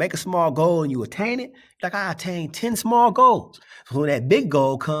 Because you make a small goal and you attain it, you're like, I attained 10 small goals. So when that big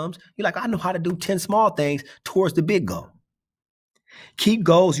goal comes, you're like, I know how to do 10 small things towards the big goal. Keep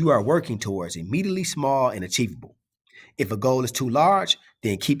goals you are working towards immediately small and achievable. If a goal is too large,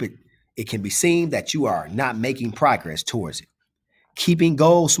 then keep it. It can be seen that you are not making progress towards it. Keeping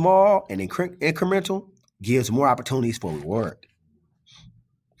goals small and incremental gives more opportunities for reward.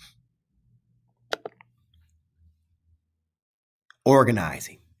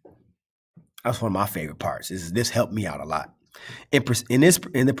 Organizing. That's one of my favorite parts. This helped me out a lot. In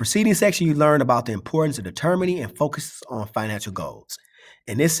the preceding section, you learn about the importance of determining and focus on financial goals.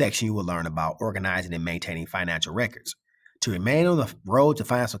 In this section, you will learn about organizing and maintaining financial records. To remain on the road to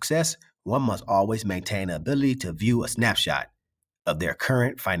financial success, one must always maintain the ability to view a snapshot of their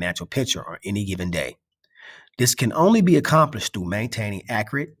current financial picture on any given day. This can only be accomplished through maintaining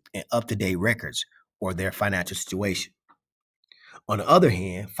accurate and up-to-date records of their financial situation. On the other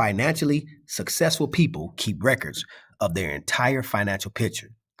hand, financially successful people keep records of their entire financial picture.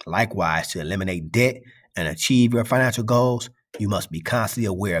 Likewise, to eliminate debt and achieve your financial goals, you must be constantly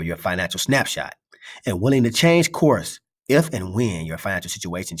aware of your financial snapshot and willing to change course if and when your financial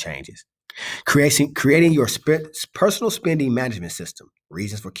situation changes. Creating your personal spending management system.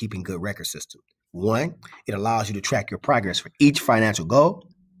 Reasons for keeping good record system. 1, it allows you to track your progress for each financial goal.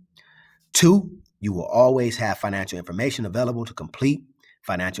 2, you will always have financial information available to complete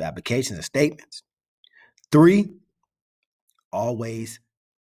financial applications and statements. 3, it always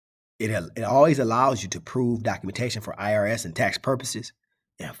allows you to prove documentation for IRS and tax purposes.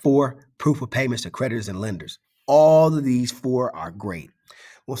 And 4, proof of payments to creditors and lenders. All of these 4 are great.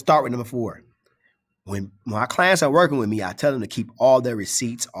 We'll start with number 4. When my clients are working with me, I tell them to keep all their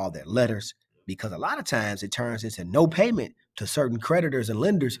receipts, all their letters, because a lot of times it turns into no payment to certain creditors and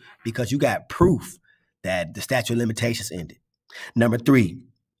lenders because you got proof that the statute of limitations ended. Number 3,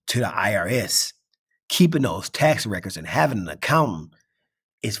 to the IRS. Keeping those tax records and having an accountant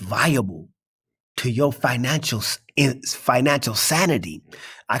is viable to your financial sanity.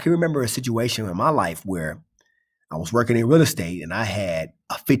 I can remember a situation in my life where I was working in real estate and I had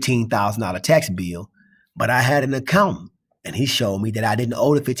a $15,000 tax bill, but I had an accountant and he showed me that I didn't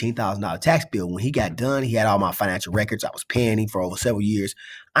owe the $15,000 tax bill. When he got done, he had all my financial records. I was paying him for over several years.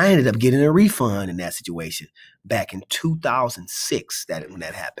 I ended up getting a refund in that situation back in 2006 when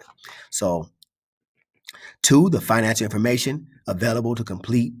that happened. So 2, the financial information available to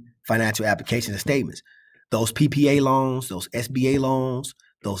complete financial applications and statements. Those PPA loans, those SBA loans,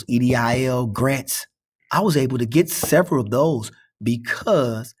 those EDIL grants, I was able to get several of those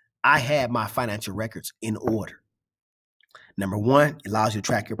because I had my financial records in order. Number 1, it allows you to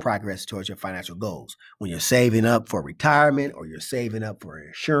track your progress towards your financial goals. When you're saving up for retirement, or you're saving up for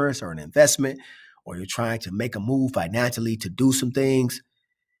insurance or an investment, or you're trying to make a move financially to do some things,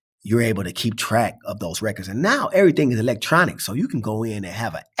 you're able to keep track of those records. And now everything is electronic. So you can go in and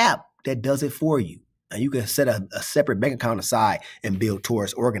have an app that does it for you. And you can set a separate bank account aside and build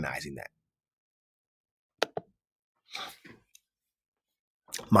towards organizing that.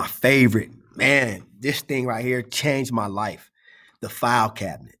 My favorite, man, this thing right here changed my life. The file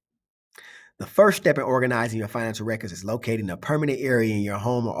cabinet. The first step in organizing your financial records is locating a permanent area in your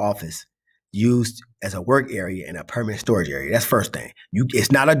home or office used as a work area and a permanent storage area. That's first thing.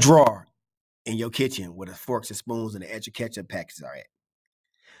 It's not a drawer in your kitchen where the forks and spoons and the extra ketchup packets are at.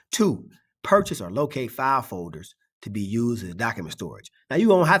 2, purchase or locate file folders to be used as document storage. Now, you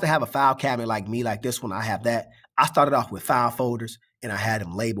don't have to have a file cabinet like me, like this one. I have that. I started off with file folders, and I had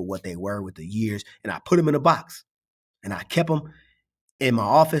them labeled what they were with the years, and I put them in a box, and I kept them in my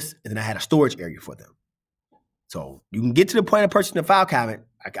office, and then I had a storage area for them. So you can get to the point of purchasing a file cabinet.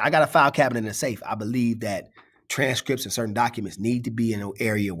 I got a file cabinet in a safe. I believe that transcripts and certain documents need to be in an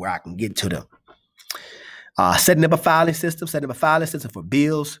area where I can get to them. Setting up a filing system for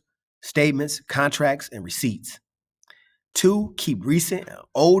bills, statements, contracts, and receipts. 2, keep recent,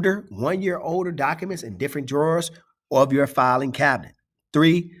 older, 1 year older documents in different drawers of your filing cabinet.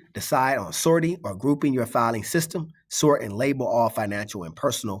 3, decide on sorting or grouping your filing system. Sort and label all financial and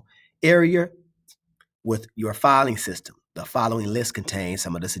personal area with your filing system. The following list contains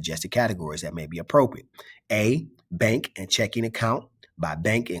some of the suggested categories that may be appropriate. A, bank and checking account. By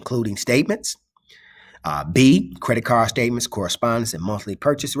bank, including statements. B, credit card statements, correspondence, and monthly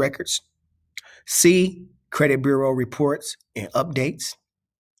purchase records. C, credit bureau reports and updates.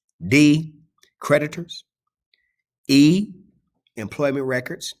 D, creditors. E, employment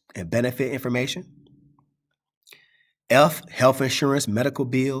records and benefit information. F, health insurance, medical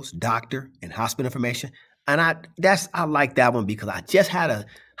bills, doctor, and hospital information. And I like that one because I just had a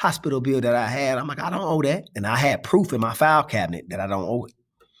hospital bill that I had. I'm like, I don't owe that. And I had proof in my file cabinet that I don't owe it.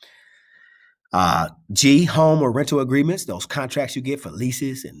 G, home or rental agreements, those contracts you get for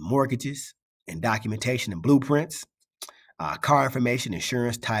leases and mortgages and documentation and blueprints. Car information,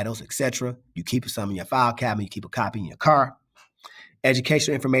 insurance, titles, etc. You keep some in your file cabinet. You keep a copy in your car.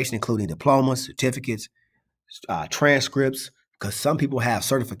 Educational information, including diplomas, certificates, transcripts, because some people have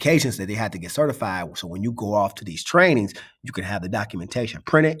certifications that they have to get certified. So when you go off to these trainings, you can have the documentation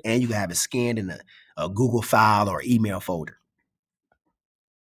printed and you can have it scanned in a Google file or email folder.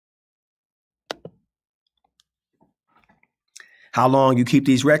 How long you keep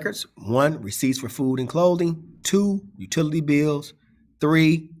these records? 1, receipts for food and clothing. 2, utility bills.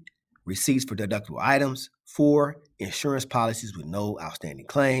 3, receipts for deductible items. 4, insurance policies with no outstanding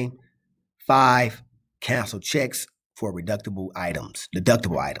claim. 5, canceled checks for deductible items,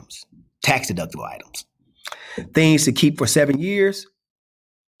 tax deductible items. Things to keep for 7 years,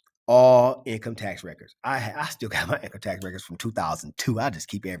 all income tax records. I still got my income tax records from 2002. I just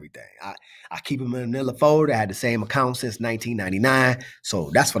keep everything. I keep them in a manila folder. I had the same account since 1999.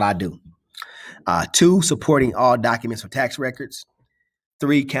 So that's what I do. 2, supporting all documents for tax records.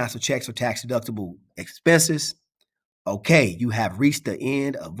 3, cancel checks for tax deductible expenses. Okay, you have reached the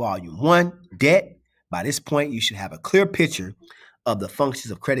end of volume 1, debt. By this point, you should have a clear picture of the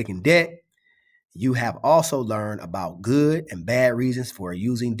functions of credit and debt. You have also learned about good and bad reasons for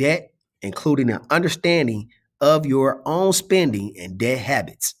using debt, including an understanding of your own spending and debt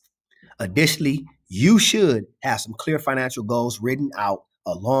habits. Additionally, you should have some clear financial goals written out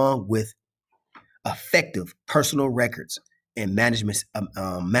along with effective personal records and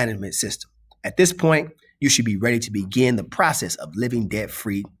management system. At this point, you should be ready to begin the process of living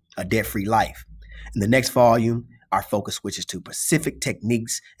a debt-free life. In the next volume, our focus switches to specific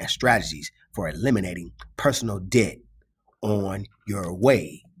techniques and strategies for eliminating personal debt on your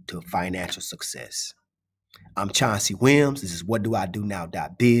way to financial success. I'm Chauncy Williams. This is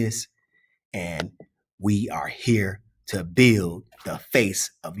WhatDoIDoNow.biz. And we are here to build the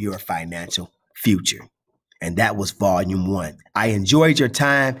face of your financial future. And that was volume 1. I enjoyed your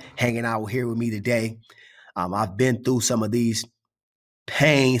time hanging out here with me today. I've been through some of these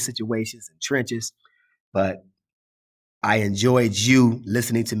pain situations and trenches, but I enjoyed you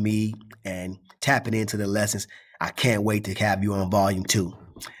listening to me and tapping into the lessons. I can't wait to have you on volume 2.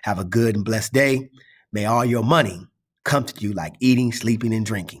 Have a good and blessed day. May all your money come to you like eating, sleeping, and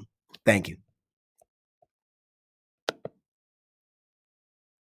drinking. Thank you.